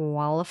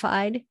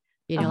qualified,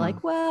 you know, Uh-huh.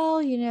 like,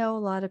 well, you know, a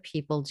lot of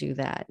people do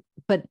that,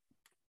 but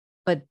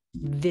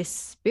this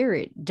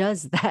spirit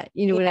does that,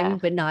 you know what I Yeah. mean?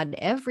 But not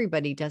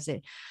everybody does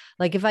it.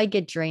 Like if I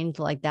get drained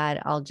like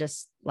that, I'll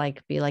just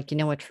like be like, you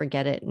know what,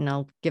 forget it, and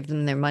I'll give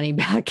them their money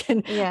back.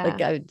 And like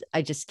Yeah.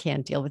 I just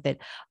can't deal with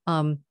it.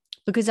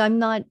 Because I'm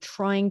not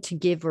trying to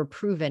give or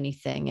prove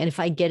anything. And if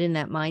I get in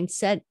that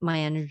mindset, my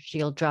energy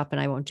will drop and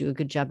I won't do a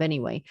good job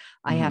anyway.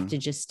 I have to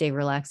Mhm. just stay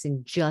relaxed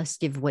and just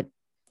give what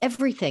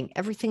everything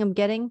I'm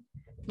getting,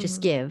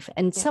 just Mm-hmm. give.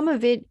 And Yeah. some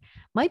of it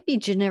might be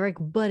generic,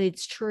 but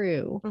it's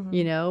true, you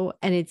Mm-hmm. know,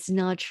 and it's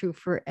not true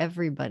for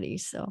everybody.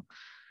 So,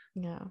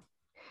 Yeah.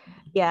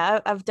 Yeah.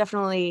 I've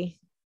definitely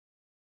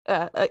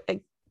I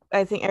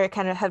think Eric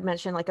kind of had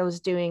mentioned like I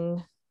was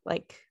doing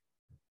like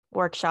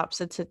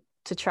workshops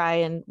to try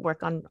and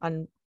work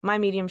on my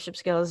mediumship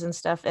skills and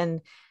stuff,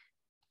 and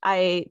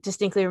I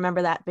distinctly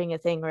remember that being a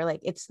thing where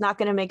like it's not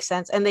going to make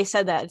sense, and they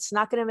said that it's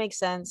not going to make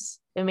sense,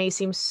 it may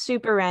seem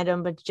super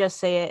random, but just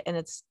say it and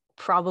it's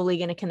probably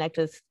going to connect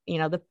with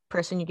the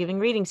person you're giving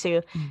reading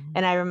to. mhm.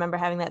 And I remember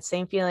having that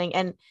same feeling,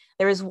 and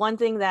there was one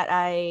thing that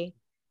I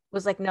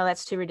was like, no,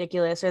 that's too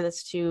ridiculous, or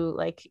that's too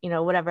like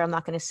whatever, I'm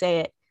not going to say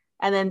it.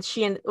 And then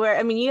where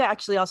I mean, you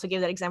actually also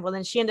gave that example, and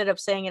then she ended up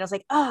saying it. I was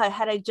like, oh,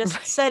 had I just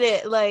Right. said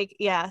it, like,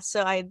 yeah.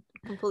 So I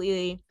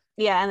completely,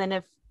 yeah. And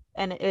then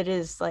and it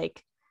is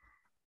like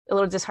a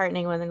little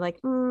disheartening when they're like,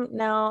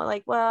 no,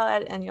 like, well,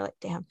 and you're like,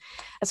 damn.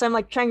 And so I'm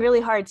like trying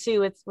really hard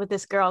too with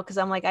this girl, because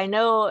I'm like, I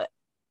know,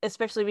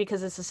 especially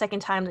because it's the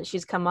second time that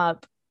she's come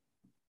up,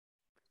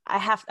 I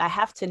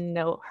have to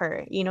know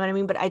her, you know what I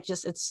mean? But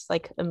it's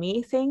like a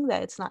me thing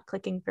that it's not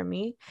clicking for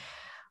me.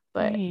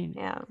 But Right.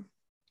 yeah.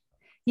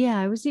 Yeah,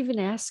 I was even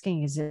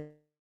asking, is it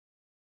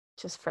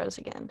Just froze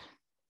again.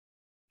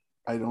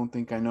 I don't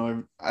think I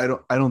know. I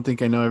don't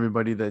think I know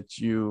everybody that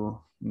you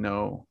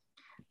know.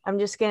 I'm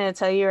just gonna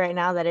tell you right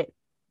now that it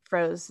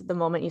froze the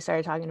moment you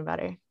started talking about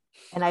her,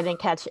 and I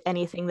didn't catch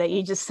anything that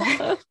you just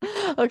said.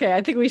 okay?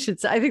 I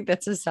think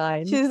that's a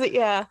sign.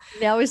 Yeah,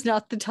 Now is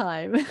not the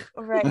time.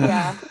 right,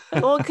 yeah.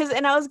 Well,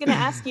 and I was gonna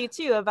ask you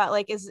too about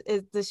like, is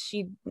does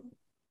she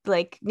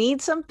like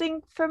need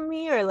something from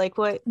me, or like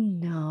what?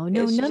 No,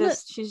 Is she none of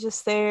she's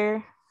just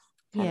there?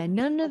 yeah,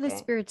 none of the Okay,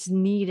 spirits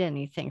need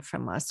anything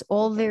from us.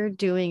 All okay, they're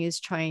doing is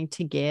trying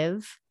to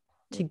give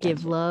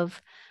gotcha.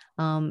 love.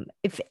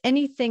 If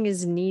anything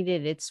is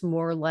needed, it's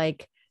more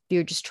like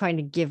they're just trying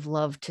to give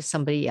love to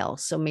somebody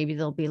else. So maybe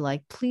they'll be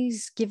like,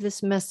 please give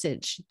this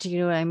message. Do you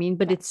know what I mean?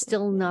 But it's Gotcha.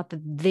 still Yeah. not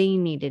that they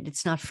need it.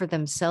 It's not for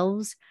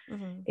themselves.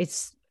 Mm-hmm.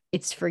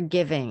 It's for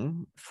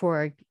giving,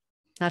 for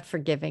not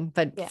forgiving,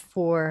 but Yeah.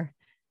 for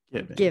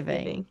Giving.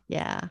 giving.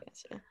 Yeah.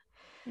 Gotcha.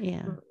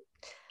 Yeah. Mm,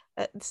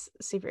 that's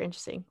super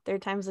interesting.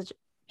 Third time's a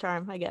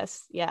charm, I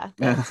guess. Yeah.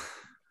 Yeah.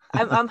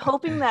 I'm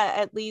hoping that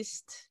at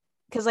least,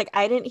 because like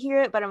I didn't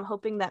hear it, but I'm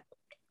hoping that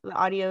the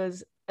audio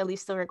is at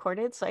least still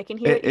recorded so I can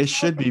hear what you It said.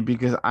 should be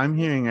because I'm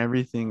hearing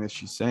everything that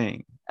she's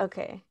saying.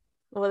 Okay.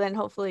 Well then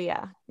hopefully,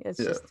 yeah. It's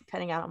Yeah. just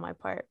cutting out on my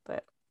part,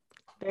 but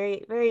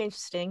very, very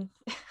interesting.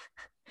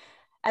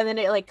 And then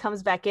it like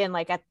comes back in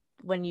like at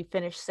when you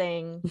finish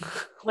saying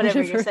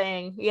whatever you're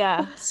saying.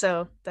 Yeah.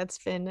 So that's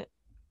been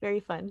very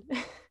fun.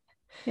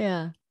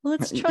 Yeah. Well,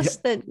 let's Yeah.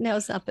 trust that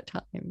now's not the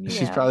time.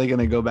 She's Yeah. probably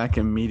gonna go back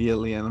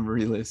immediately and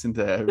re-listen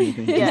to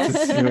everything just to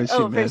Yes. see what she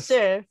Oh, for missed.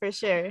 sure, for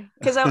sure.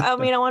 Because I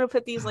mean, I want to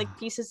put these like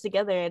pieces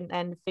together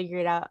and figure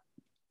it out,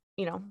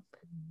 you know,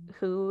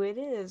 who it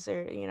is,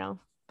 or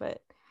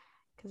but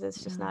because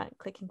it's just Yeah. not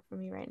clicking for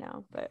me right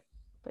now. But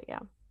yeah,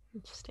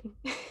 interesting.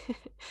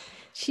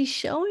 She's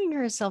showing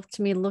herself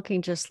to me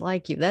looking just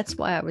like you. That's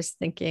why I was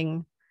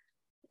thinking,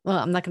 well,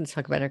 I'm not going to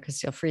talk about her because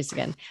she'll freeze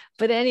again.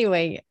 But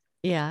anyway,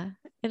 yeah,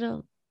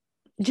 it'll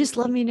just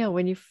let me know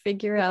when you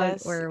figure out,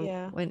 Yes. or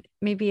Yeah. when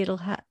maybe it'll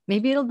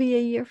be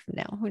a year from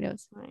now. Who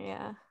knows?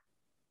 Yeah.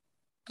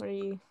 What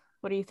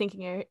are you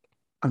thinking, Eric?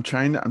 I'm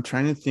trying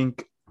to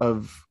think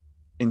of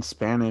in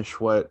Spanish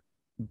what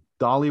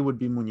Dolly would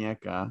be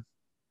muñeca.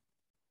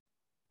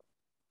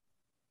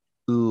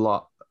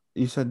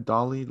 You said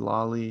Dolly,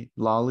 Lolly,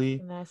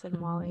 And then I said Mhm.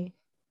 Molly.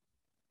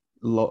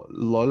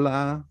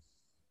 Lola,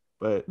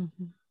 but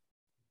Mhm.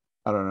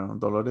 I don't know.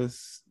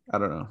 Dolores. I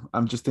don't know.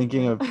 I'm just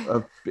thinking Yeah.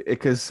 of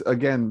because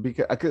again,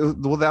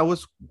 well, that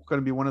was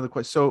going to be one of the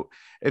questions. So,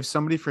 if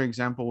somebody, for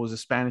example, was a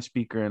Spanish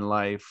speaker in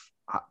life,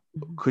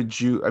 Mhm. could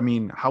you? I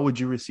mean, how would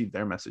you receive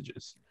their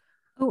messages?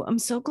 Oh, I'm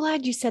so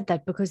glad you said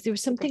that because there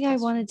was That's a great something I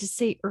question. wanted to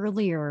say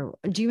earlier.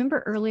 Do you remember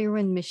earlier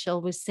when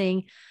Michelle was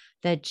saying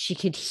that she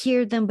could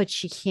hear them, but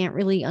she can't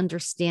really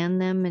understand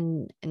them?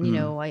 And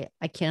Mm,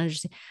 I can't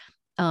understand.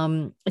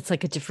 It's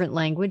like a different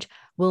language.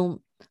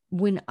 Well,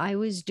 when I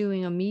was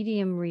doing a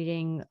medium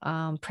reading,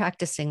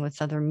 practicing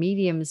with other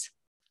mediums,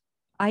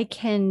 I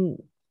can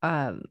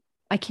um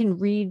I can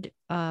read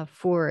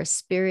for a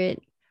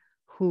spirit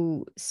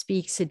who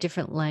speaks a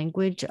different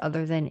language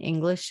other than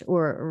English,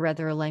 or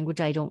rather a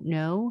language I don't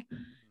know,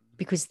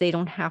 because they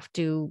don't have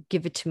to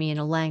give it to me in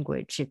a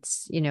language.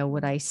 It's,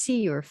 what I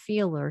see or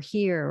feel or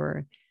hear,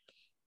 or,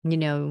 you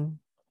know,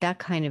 that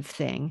kind of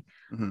thing.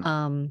 mm,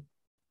 Um,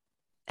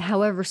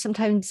 However,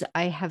 sometimes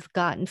I have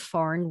gotten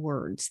foreign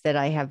words that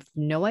I have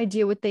no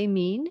idea what they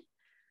mean,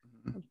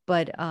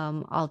 but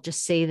I'll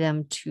just say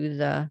them to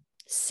the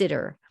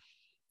sitter.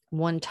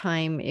 One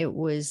time it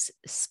was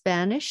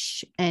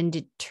Spanish,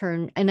 and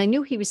and I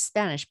knew he was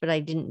Spanish, but I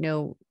didn't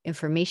know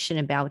information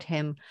about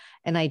him.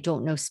 And I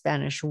don't know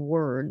Spanish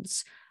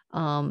words,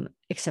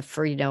 except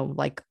for,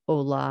 like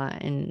hola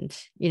and,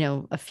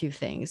 a few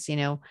things,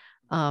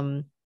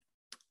 Um,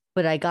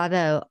 but I got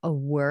a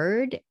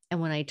word. And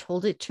when I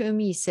told it to him,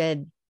 he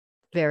said,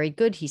 very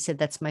good. He said,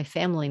 that's my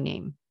family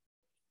name.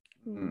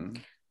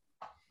 mm.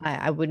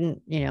 I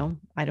wouldn't,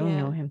 I don't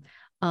know Yeah. him.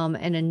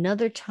 And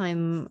another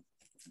time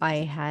I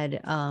had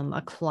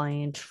a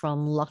client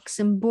from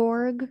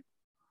Luxembourg,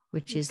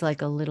 which is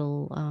like a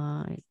little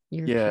Yeah,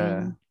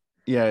 European.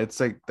 yeah. It's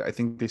like I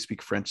think they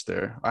speak French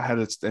there. I had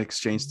an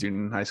exchange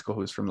student in high school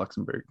who was from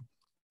Luxembourg.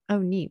 Oh,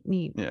 neat,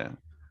 neat. Yeah.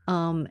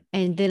 And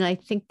then I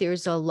think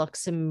there's a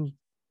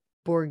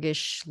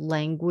Luxembourgish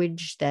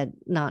language that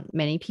not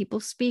many people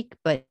speak,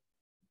 but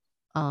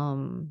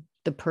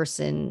the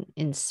person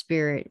in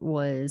spirit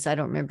was, I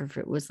don't remember if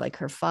it was like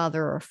her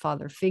father or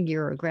father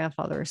figure or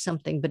grandfather or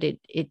something, but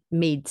it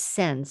made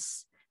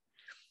sense.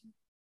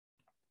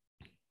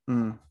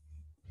 Mm.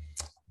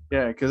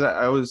 Yeah, because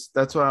I was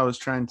that's what I was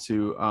trying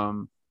to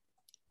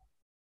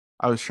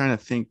I was trying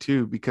to think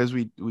too, because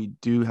we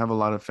do have a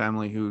lot of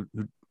family who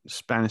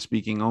Spanish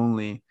speaking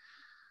only,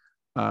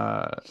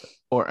 uh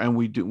or and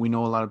we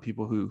know a lot of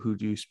people who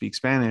do speak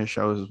Spanish.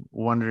 I was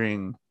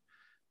wondering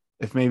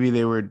if maybe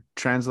they were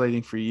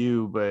translating for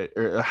you, but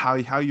or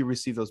how you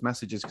receive those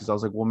messages, because I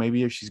was like, well,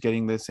 maybe if she's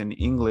getting this in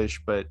English,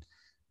 but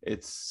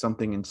it's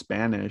something in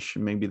Spanish,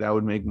 maybe that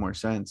would make more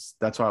sense.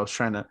 That's why I was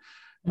trying to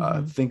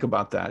think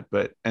about that.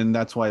 But and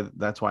that's why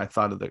I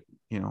thought of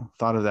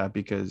that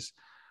because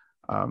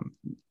um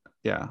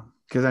yeah,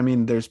 because I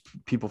mean there's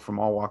people from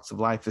all walks of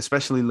life,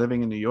 especially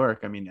living in New York.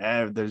 I mean,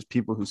 there's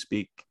people who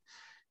speak,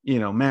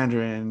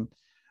 Mandarin,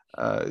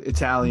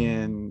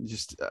 Italian,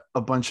 just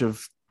a bunch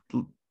of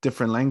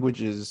different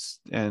languages.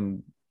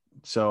 And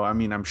so, I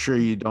mean, I'm sure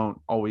you don't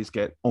always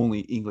get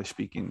only English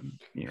speaking,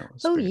 Oh,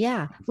 spirit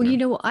yeah. Well,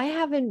 there. I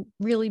haven't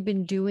really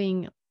been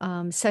doing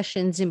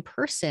sessions in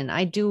person.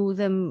 I do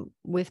them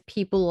with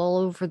people all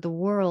over the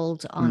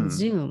world on Mm,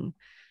 Zoom.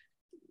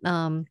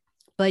 Um,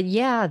 but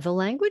yeah, the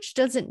language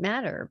doesn't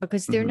matter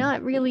because they're mhm,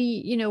 not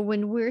really,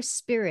 when we're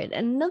spirit.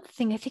 And another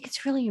thing, I think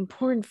it's really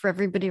important for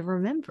everybody to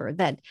remember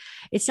that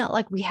it's not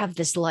like we have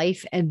this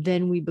life and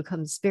then we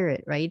become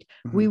spirit, right?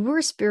 We mhm.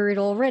 were spirit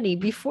already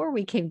before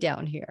we came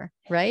down here,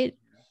 right?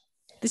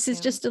 This is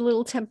Yeah. just a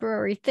little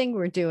temporary thing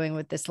we're doing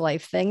with this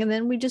life thing. And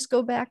then we just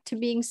go back to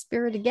being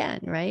spirit again,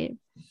 right?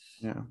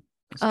 Yeah,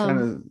 it's kind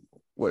Um, of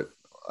what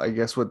I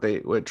guess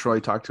what Troy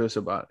talked to us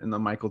about in the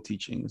Michael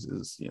teachings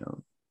is,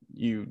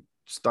 you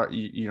start,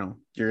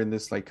 you're in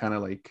this like kind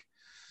of like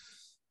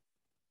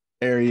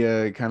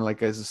area, kind of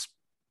like as a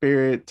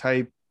spirit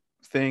type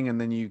thing, and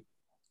then you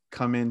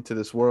come into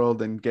this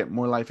world and get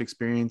more life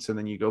experience, and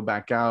then you go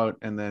back out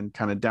and then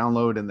kind of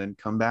download and then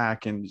come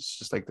back, and it's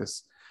just like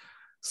this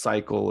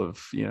cycle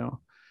of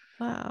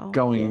wow.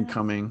 going and Yeah.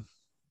 coming.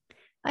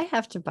 I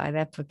have to buy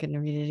that book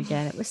and read it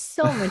again. It was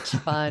so much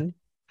fun.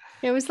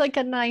 It was like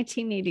a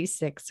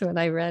 1986 when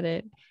I read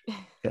it.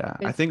 Yeah,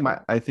 It's cool.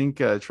 I think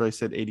Troy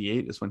said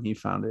 88 is when he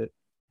found it.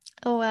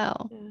 Oh,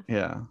 wow. Yeah.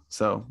 Yeah,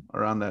 so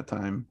around that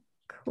time.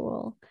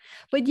 Cool.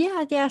 But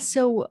yeah, yeah.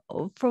 So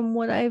from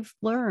what I've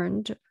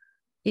learned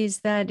is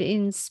that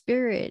in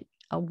spirit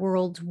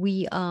world,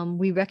 we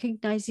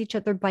recognize each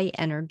other by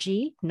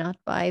energy, not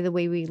by the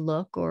way we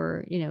look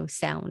or,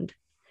 sound.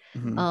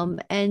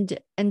 Mhm,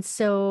 And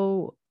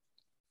so,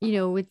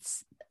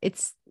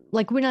 it's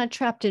like we're not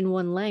trapped in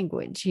one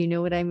language, you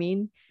know what I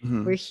mean?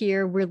 We're mhm.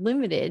 here, we're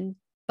limited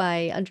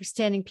by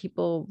understanding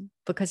people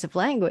because of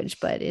language,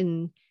 but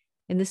in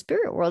the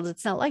spirit world,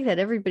 it's not like that.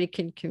 Everybody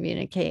can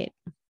communicate.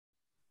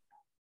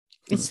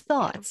 Hmm. It's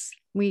thoughts.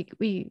 We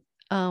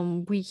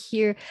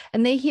hear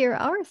and they hear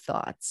our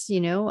thoughts,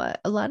 a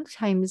lot of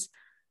times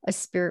a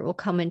spirit will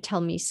come and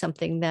tell me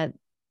something that,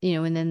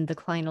 and then the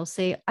client will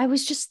say, I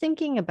was just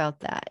thinking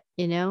about that.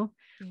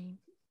 Mm.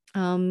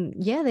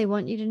 Yeah, they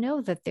want you to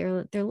know that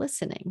they're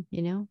listening.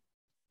 Yeah.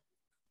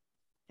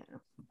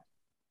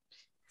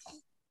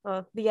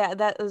 Well, yeah,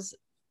 that was.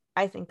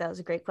 I think that was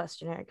a great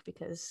question, Eric,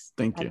 because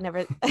Thank I'd you.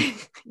 never,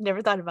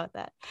 never thought about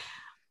that.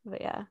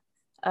 But yeah,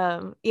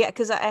 yeah,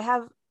 because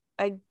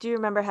I do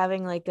remember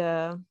having like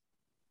I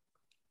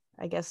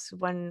guess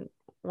one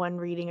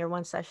reading or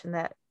one session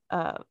that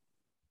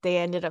they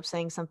ended up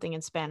saying something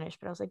in Spanish,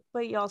 but I was like,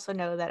 but you also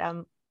know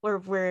that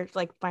we're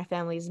like my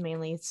family's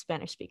mainly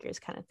Spanish speakers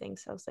kind of thing.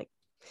 So I was like,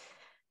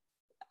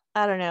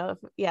 I don't know.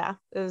 Yeah,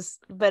 it was,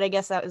 but I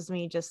guess that was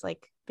me just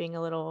like being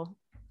a little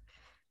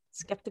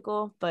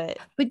skeptical, but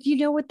But you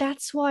know what?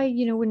 That's why,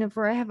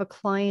 whenever I have a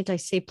client, I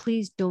say,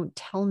 please don't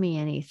tell me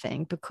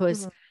anything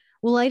because, mhm,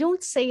 well, I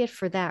don't say it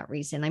for that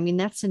reason. I mean,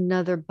 that's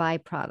another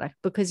byproduct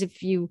because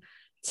if you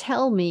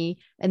tell me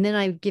and then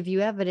I give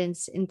you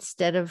evidence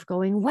instead of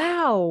going,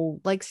 wow,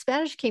 like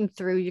Spanish came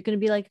through, you're going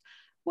to be like,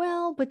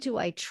 well, but do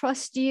I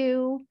trust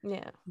you?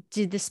 yeah,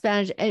 Did the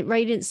Spanish,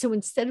 right? And so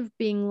instead of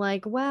being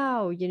like,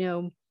 wow,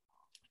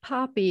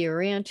 Poppy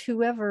or Aunt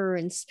whoever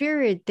in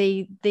spirit,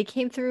 they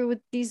came through with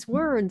these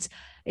words.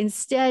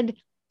 Instead,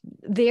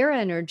 their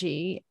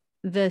energy,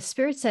 the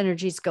spirit's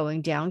energy is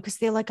going down because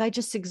they're like, I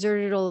just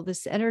exerted all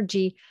this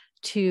energy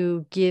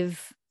to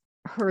give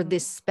her mm,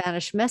 this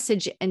Spanish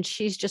message. And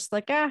she's just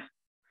like, yeah,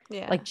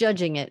 like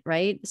judging it,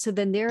 right? So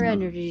then their Mhm,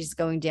 energy is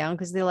going down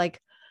because they're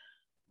like,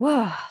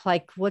 whoa,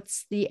 like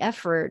what's the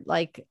effort?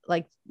 Like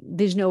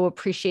there's no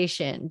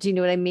appreciation. Do you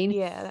know what I mean?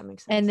 yeah, that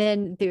makes And sense.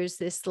 then there's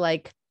this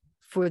like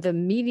for the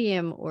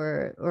medium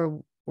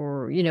or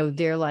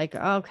they're like,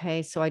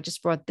 okay, so I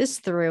just brought this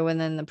through and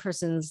then the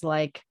person's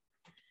like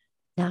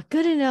not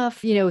good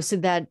enough, so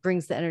that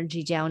brings the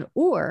energy down.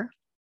 Or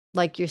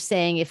like you're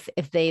saying, if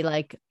they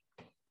like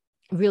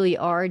really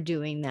are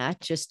doing that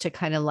just to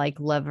kind of like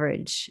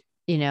leverage,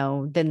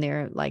 then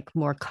they're like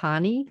more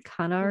con Mm,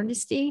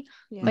 artisty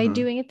yeah, by mhm.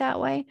 doing it that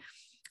way.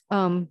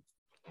 um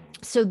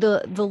so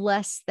the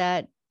less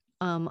that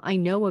I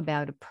know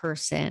about a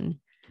person,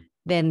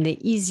 then the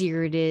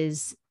easier it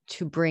is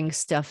to bring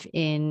stuff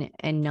in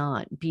and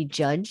not be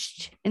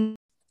judged. And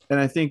And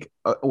I think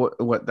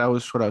what that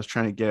was what I was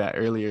trying to get at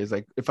earlier is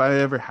like if I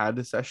ever had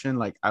a session,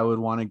 like I would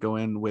want to go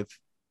in with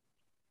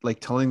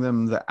like telling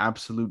them the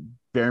absolute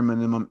bare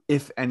minimum,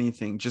 if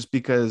anything, just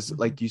because, Mhm.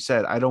 like you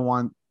said, I don't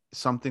want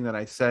something that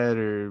I said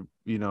or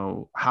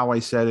how I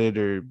said it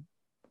or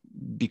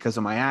because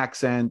of my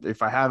accent,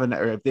 if I haven't,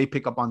 or if they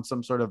pick up on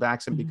some sort of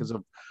accent Mhm. because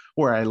of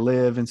where I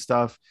live and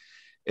stuff,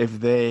 if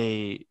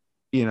they,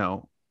 you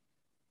know,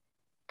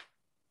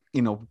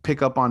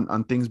 pick up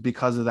on things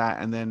because of that,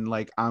 and then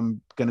like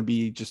I'm gonna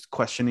be just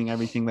questioning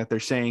everything that they're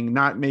saying,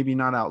 maybe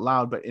not out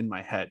loud, but in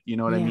my head, you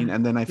know what I mean? Yeah.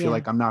 And then I feel Yeah.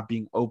 like I'm not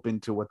being open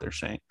to what they're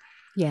saying.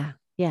 Yeah.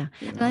 Yeah.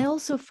 You And I know?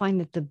 also find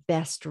that the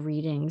best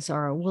readings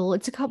are, well,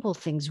 it's a couple of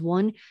things.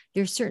 One,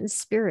 there's certain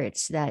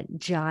spirits that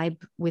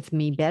jibe with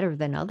me better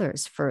than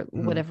others for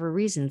whatever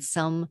reason.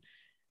 Some,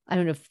 I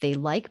don't know if they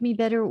like me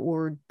better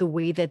or the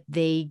way that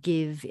they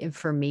give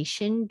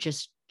information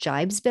just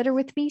jibes better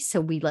with me.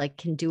 So we like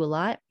can do a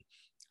lot.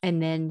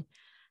 And then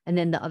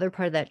the other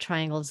part of that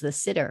triangle is the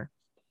sitter.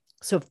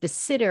 So if the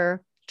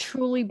sitter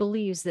truly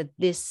believes that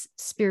this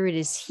spirit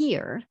is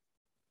here,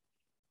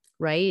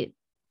 right,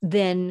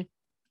 then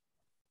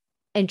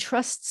and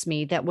trusts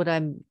me that what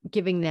I'm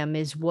giving them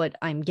is what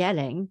I'm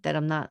getting, that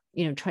I'm not,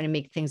 trying to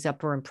make things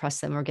up or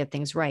impress them or get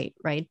things right.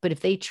 Right. But if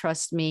they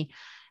trust me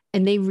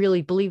and they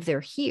really believe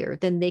they're here,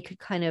 then they could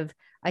kind of,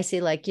 I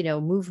say, like,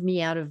 move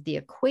me out of the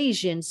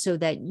equation so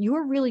that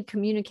you're really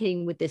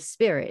communicating with this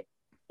spirit.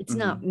 It's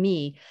not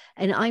me.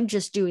 And I'm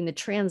just doing the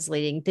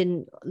translating.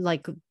 Then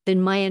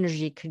my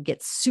energy could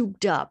get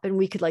souped up and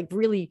we could like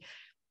really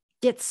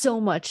get so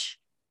much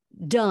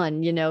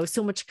done,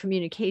 so much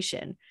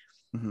communication.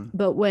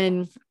 But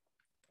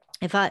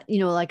if I,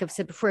 like I've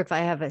said before, if I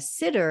have a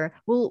sitter,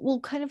 we'll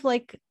kind of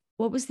like,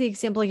 what was the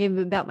example I gave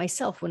about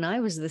myself when I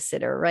was the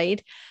sitter,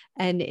 right?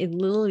 And in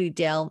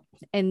Lilydale,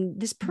 and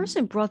this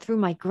person brought through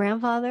my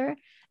grandfather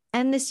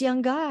and this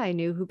young guy I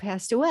knew who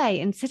passed away,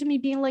 and instead of me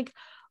being like,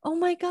 oh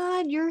my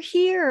God, you're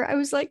here, I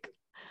was like,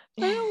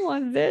 I don't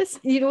want this.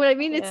 You know what I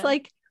mean? It's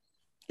like,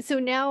 so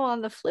now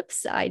on the flip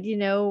side,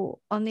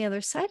 on the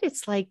other side,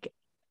 it's like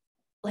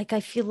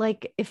I feel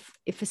like if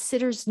a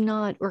sitter's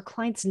not, or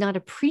client's not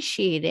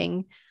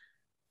appreciating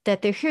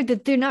that they're here,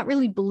 that they're not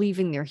really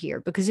believing they're here.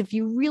 Because if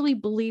you really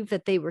believe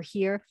that they were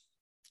here,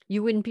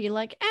 you wouldn't be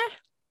like,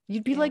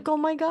 you'd be like, oh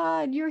my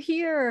God, you're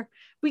here.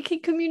 We can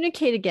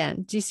communicate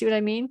again. Do you see what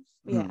I mean?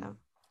 Yeah.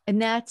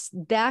 And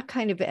that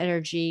kind of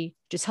energy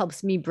just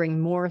helps me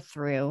bring more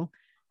through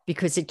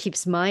because it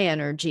keeps my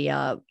energy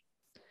up.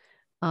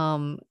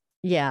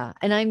 Yeah.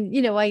 And I'm,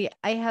 I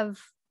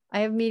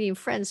have medium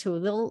friends who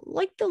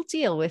they'll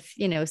deal with,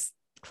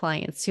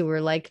 clients who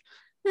are like,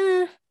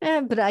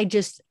 but I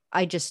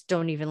just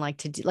don't even like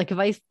to do, like, if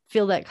I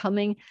feel that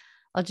coming,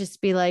 I'll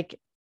just be like,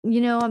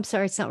 I'm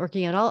sorry, it's not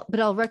working at all, but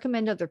I'll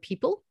recommend other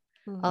people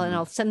and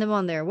I'll send them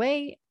on their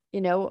way,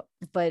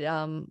 but,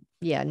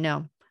 yeah,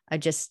 no, I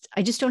just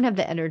don't have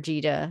the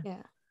energy to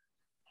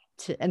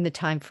and the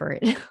time for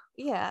it.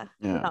 Yeah.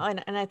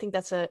 And I think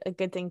that's a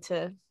good thing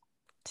to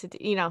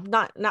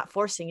not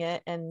forcing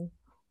it, and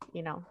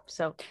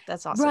so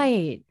that's awesome.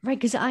 Right.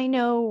 Because I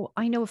know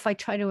if I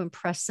try to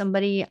impress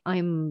somebody,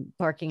 I'm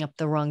barking up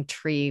the wrong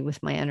tree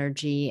with my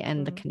energy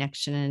and the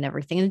connection and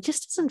everything. And it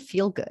just doesn't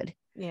feel good.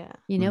 Yeah.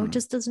 It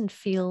just doesn't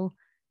feel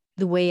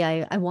the way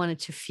I want it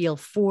to feel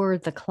for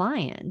the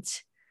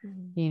client,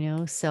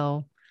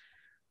 so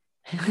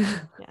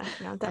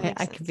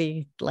I could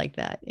be like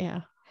that.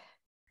 Yeah.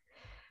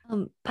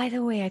 By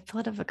the way, I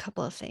thought of a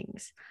couple of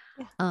things.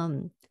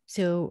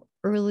 So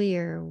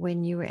earlier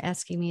when you were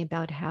asking me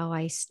about how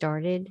I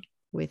started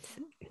with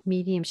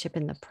mediumship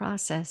in the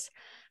process,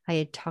 I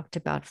had talked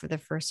about for the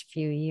first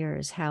few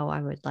years how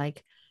I would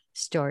like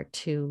start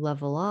to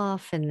level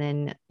off, and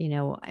then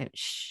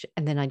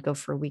and then I'd go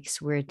for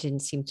weeks where it didn't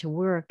seem to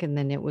work, and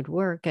then it would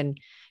work, and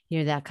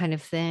that kind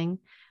of thing.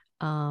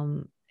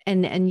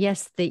 And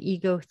yes, the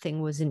ego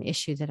thing was an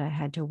issue that I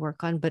had to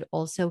work on, but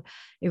also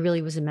it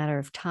really was a matter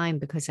of time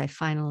because I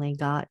finally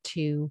got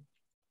to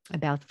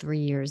about 3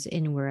 years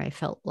in where I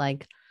felt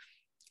like,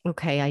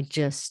 okay, I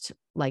just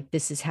like,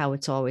 this is how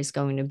it's always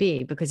going to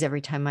be. Because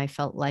every time I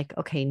felt like,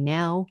 okay,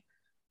 now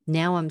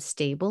I'm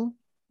stable,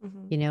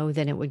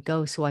 then it would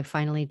go. So I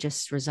finally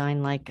just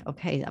resigned, like,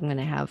 okay, I'm going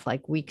to have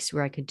like weeks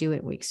where I could do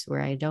it, weeks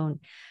where I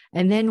don't.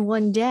 And then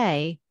one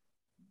day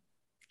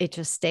it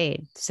just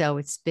stayed. So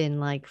it's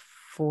been like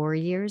 4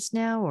 years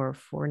now, or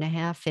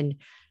 4.5.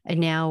 And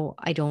now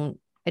I don't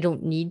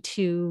need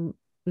to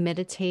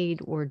meditate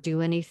or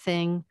do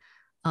anything.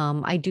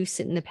 I do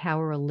sit in the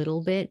power a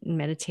little bit and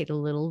meditate a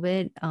little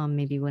bit,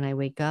 maybe when I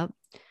wake up,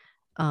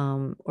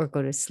 or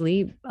go to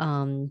sleep.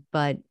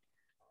 But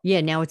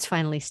yeah, now it's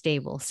finally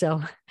stable.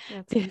 So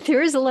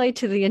there is a light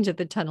to the end of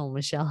the tunnel,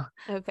 Michelle.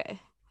 Okay.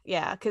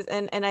 Yeah. Cause,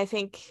 and I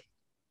think,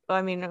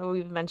 I mean,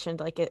 we've mentioned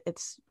like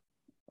it's,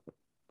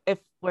 if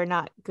we're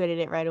not good at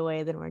it right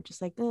away, then we're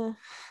just like,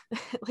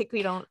 like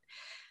we don't.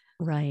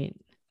 Right.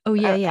 Oh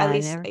yeah. Yeah. At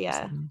least,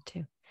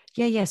 too.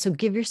 Yeah. So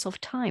give yourself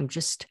time.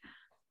 Just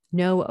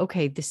know,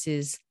 okay, this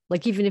is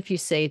like, even if you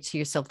say to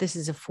yourself, this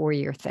is a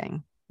 4-year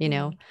thing,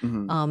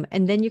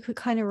 and then you could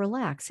kind of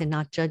relax and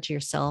not judge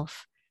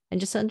yourself and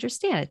just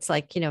understand. It's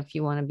like, if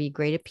you want to be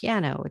great at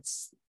piano,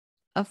 it's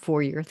a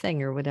 4-year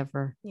thing or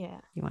whatever you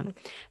want.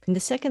 And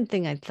the second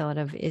thing I thought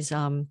of is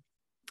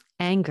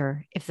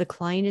anger. If the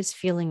client is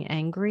feeling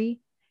angry,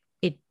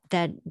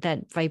 that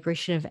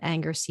vibration of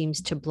anger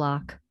seems to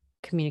block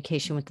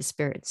communication with the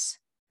spirits.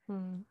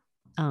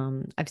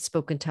 I've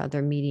spoken to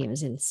other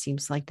mediums, and it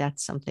seems like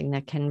that's something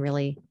that can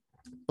really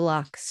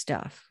block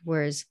stuff.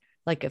 Whereas,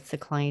 like, if the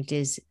client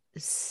is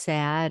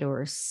sad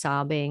or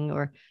sobbing,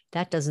 or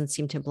that doesn't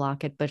seem to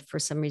block it, but for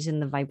some reason,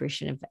 the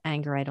vibration of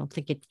anger, I don't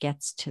think it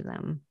gets to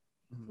them.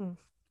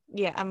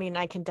 Yeah, I mean,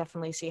 I can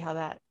definitely see how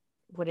that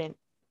wouldn't,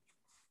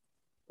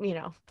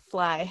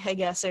 fly, I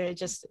guess, or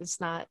it's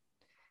not,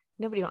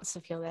 nobody wants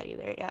to feel that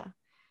either. Yeah.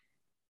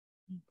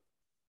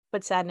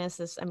 But sadness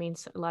is, I mean,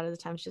 a lot of the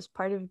times just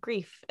part of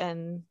grief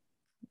and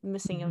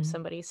missing of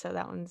somebody. So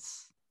that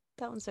one's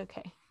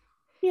okay.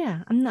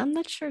 Yeah, I'm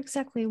not sure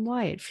exactly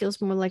why. It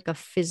feels more like a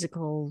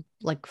physical,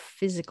 like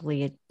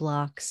physically it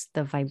blocks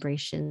the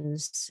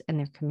vibrations and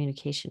their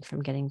communication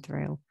from getting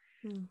through.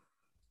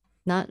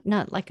 Not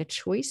like a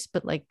choice,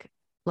 but like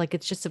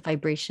it's just a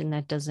vibration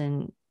that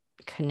doesn't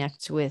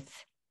connect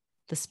with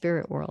the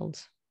spirit world.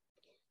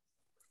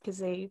 Because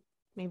they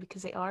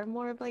are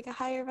more of like a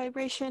higher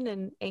vibration,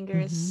 and anger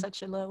is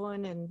such a low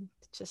one, and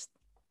it just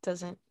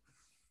does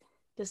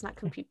not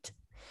compute.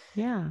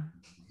 Yeah,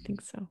 I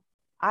think so.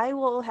 I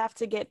will have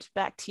to get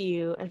back to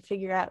you and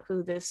figure out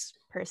who this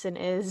person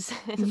is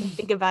and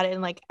think about it,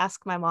 and like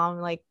ask my mom,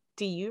 like,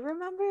 do you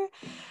remember?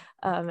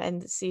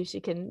 And see if she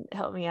can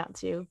help me out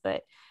too.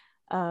 But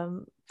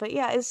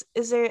yeah,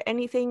 is there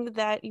anything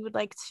that you would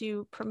like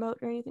to promote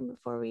or anything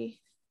before we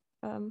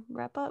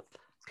wrap up?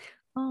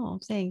 Oh,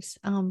 thanks.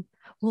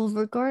 Well,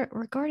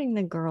 regarding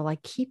the girl, I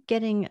keep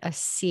getting a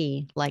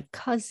C, like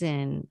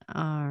cousin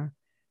or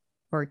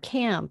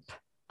camp.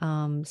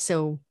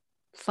 So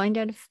find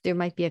out if there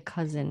might be a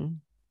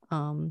cousin.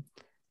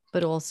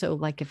 But also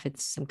like if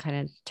it's some kind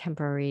of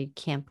temporary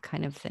camp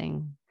kind of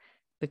thing,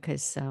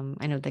 because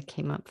I know that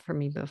came up for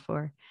me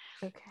before.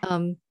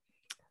 Okay.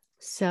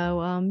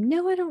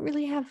 No, I don't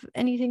really have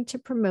anything to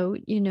promote.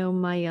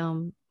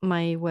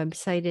 My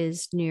website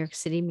is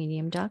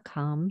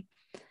newyorkcitymedium.com.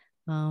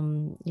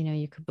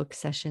 You could book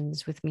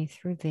sessions with me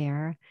through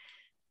there.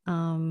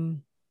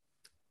 Trying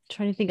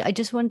to think. I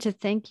just wanted to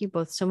thank you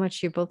both so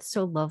much. You're both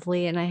so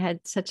lovely, and I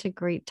had such a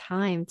great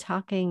time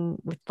talking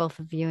with both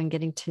of you and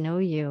getting to know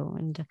you.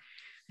 And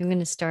I'm going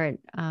to start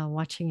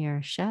watching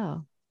your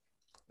show.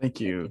 Thank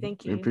you.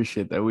 Thank you. We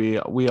appreciate that.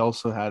 We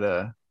also had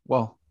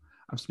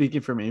I'm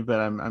speaking for me, but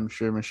I'm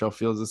sure Michelle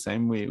feels the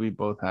same. We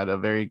both had a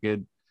very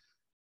good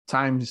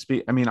time to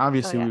speak. I mean,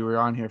 obviously we were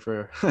on here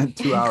for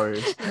 2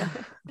 hours.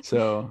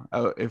 So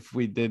if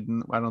we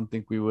didn't, I don't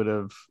think we would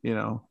have,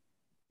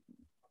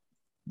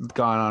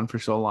 gone on for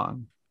so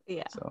long.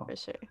 Yeah, so. For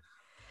sure.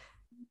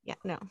 Yeah,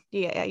 no.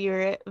 Yeah,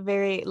 you're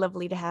very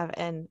lovely to have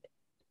and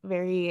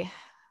very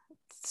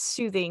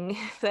soothing,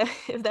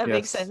 if that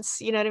makes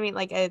sense. You know what I mean?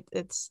 Like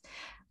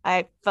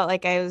I felt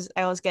like I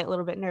always get a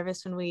little bit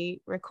nervous when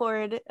we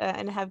record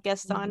and have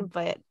guests on,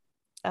 but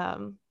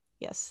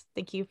yes,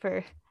 thank you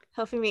for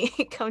helping me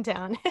calm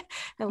down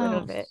a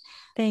little bit.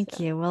 Thank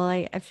you. Well,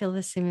 I feel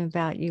the same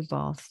about you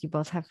both. You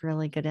both have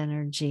really good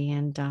energy,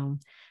 and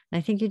I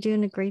think you're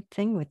doing a great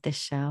thing with this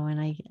show, and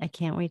I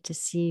can't wait to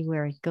see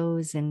where it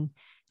goes and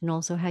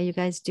also how you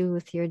guys do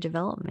with your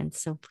development.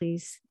 So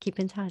please keep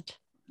in touch.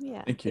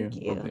 Yeah. Thank you.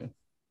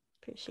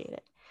 Appreciate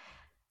it.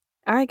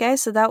 All right,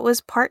 guys. So that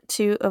was part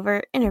 2 of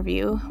our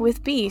interview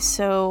with B.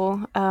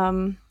 So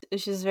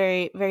it's just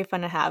very, very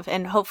fun to have.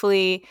 And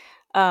hopefully,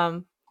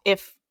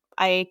 if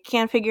I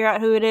can figure out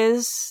who it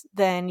is,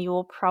 then you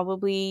will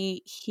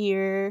probably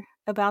hear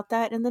about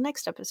that in the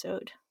next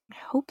episode. I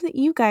hope that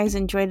you guys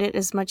enjoyed it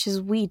as much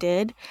as we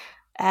did.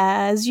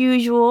 As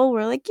usual,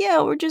 we're like,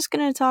 yeah, we're just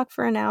going to talk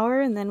for an hour,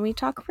 and then we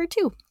talk for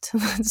 2. So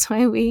that's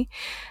why we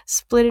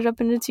split it up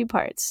into 2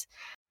 parts.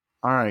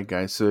 All right,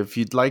 guys. So if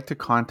you'd like to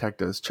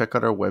contact us, check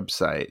out our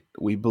website,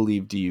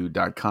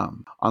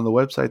 webelievedu.com. On the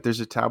website, there's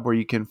a tab where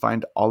you can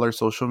find all our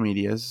social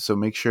medias. So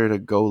make sure to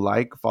go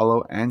like,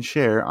 follow, and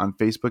share on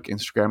Facebook,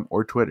 Instagram,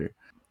 or Twitter.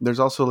 There's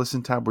also a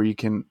listen tab where you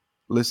can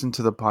listen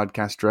to the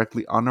podcast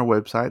directly on our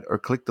website, or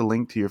click the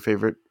link to your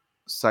favorite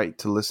site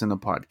to listen to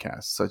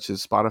podcasts, such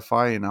as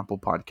Spotify and Apple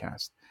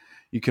Podcasts.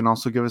 You can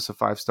also give us a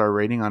 5-star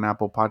rating on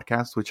Apple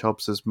Podcasts, which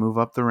helps us move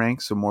up the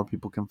ranks so more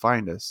people can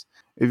find us.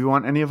 If you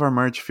want any of our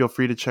merch, feel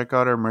free to check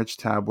out our merch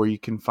tab where you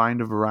can find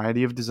a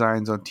variety of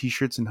designs on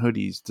t-shirts and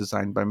hoodies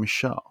designed by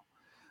Michelle.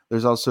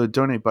 There's also a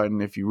donate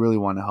button if you really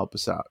want to help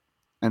us out.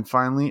 And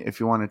finally, if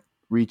you want to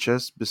reach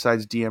us,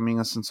 besides DMing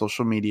us on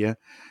social media,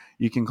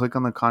 you can click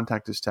on the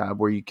Contact Us tab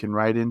where you can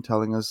write in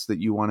telling us that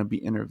you want to be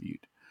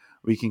interviewed.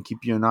 We can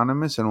keep you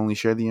anonymous and only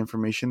share the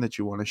information that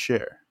you want to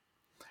share.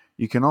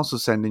 You can also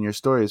send in your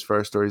stories for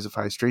our Stories of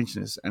High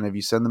Strangeness, and if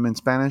you send them in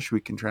Spanish,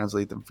 we can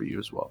translate them for you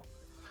as well.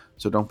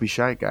 So don't be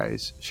shy,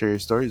 guys. Share your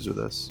stories with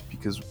us,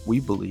 because we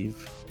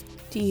believe.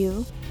 Do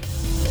you?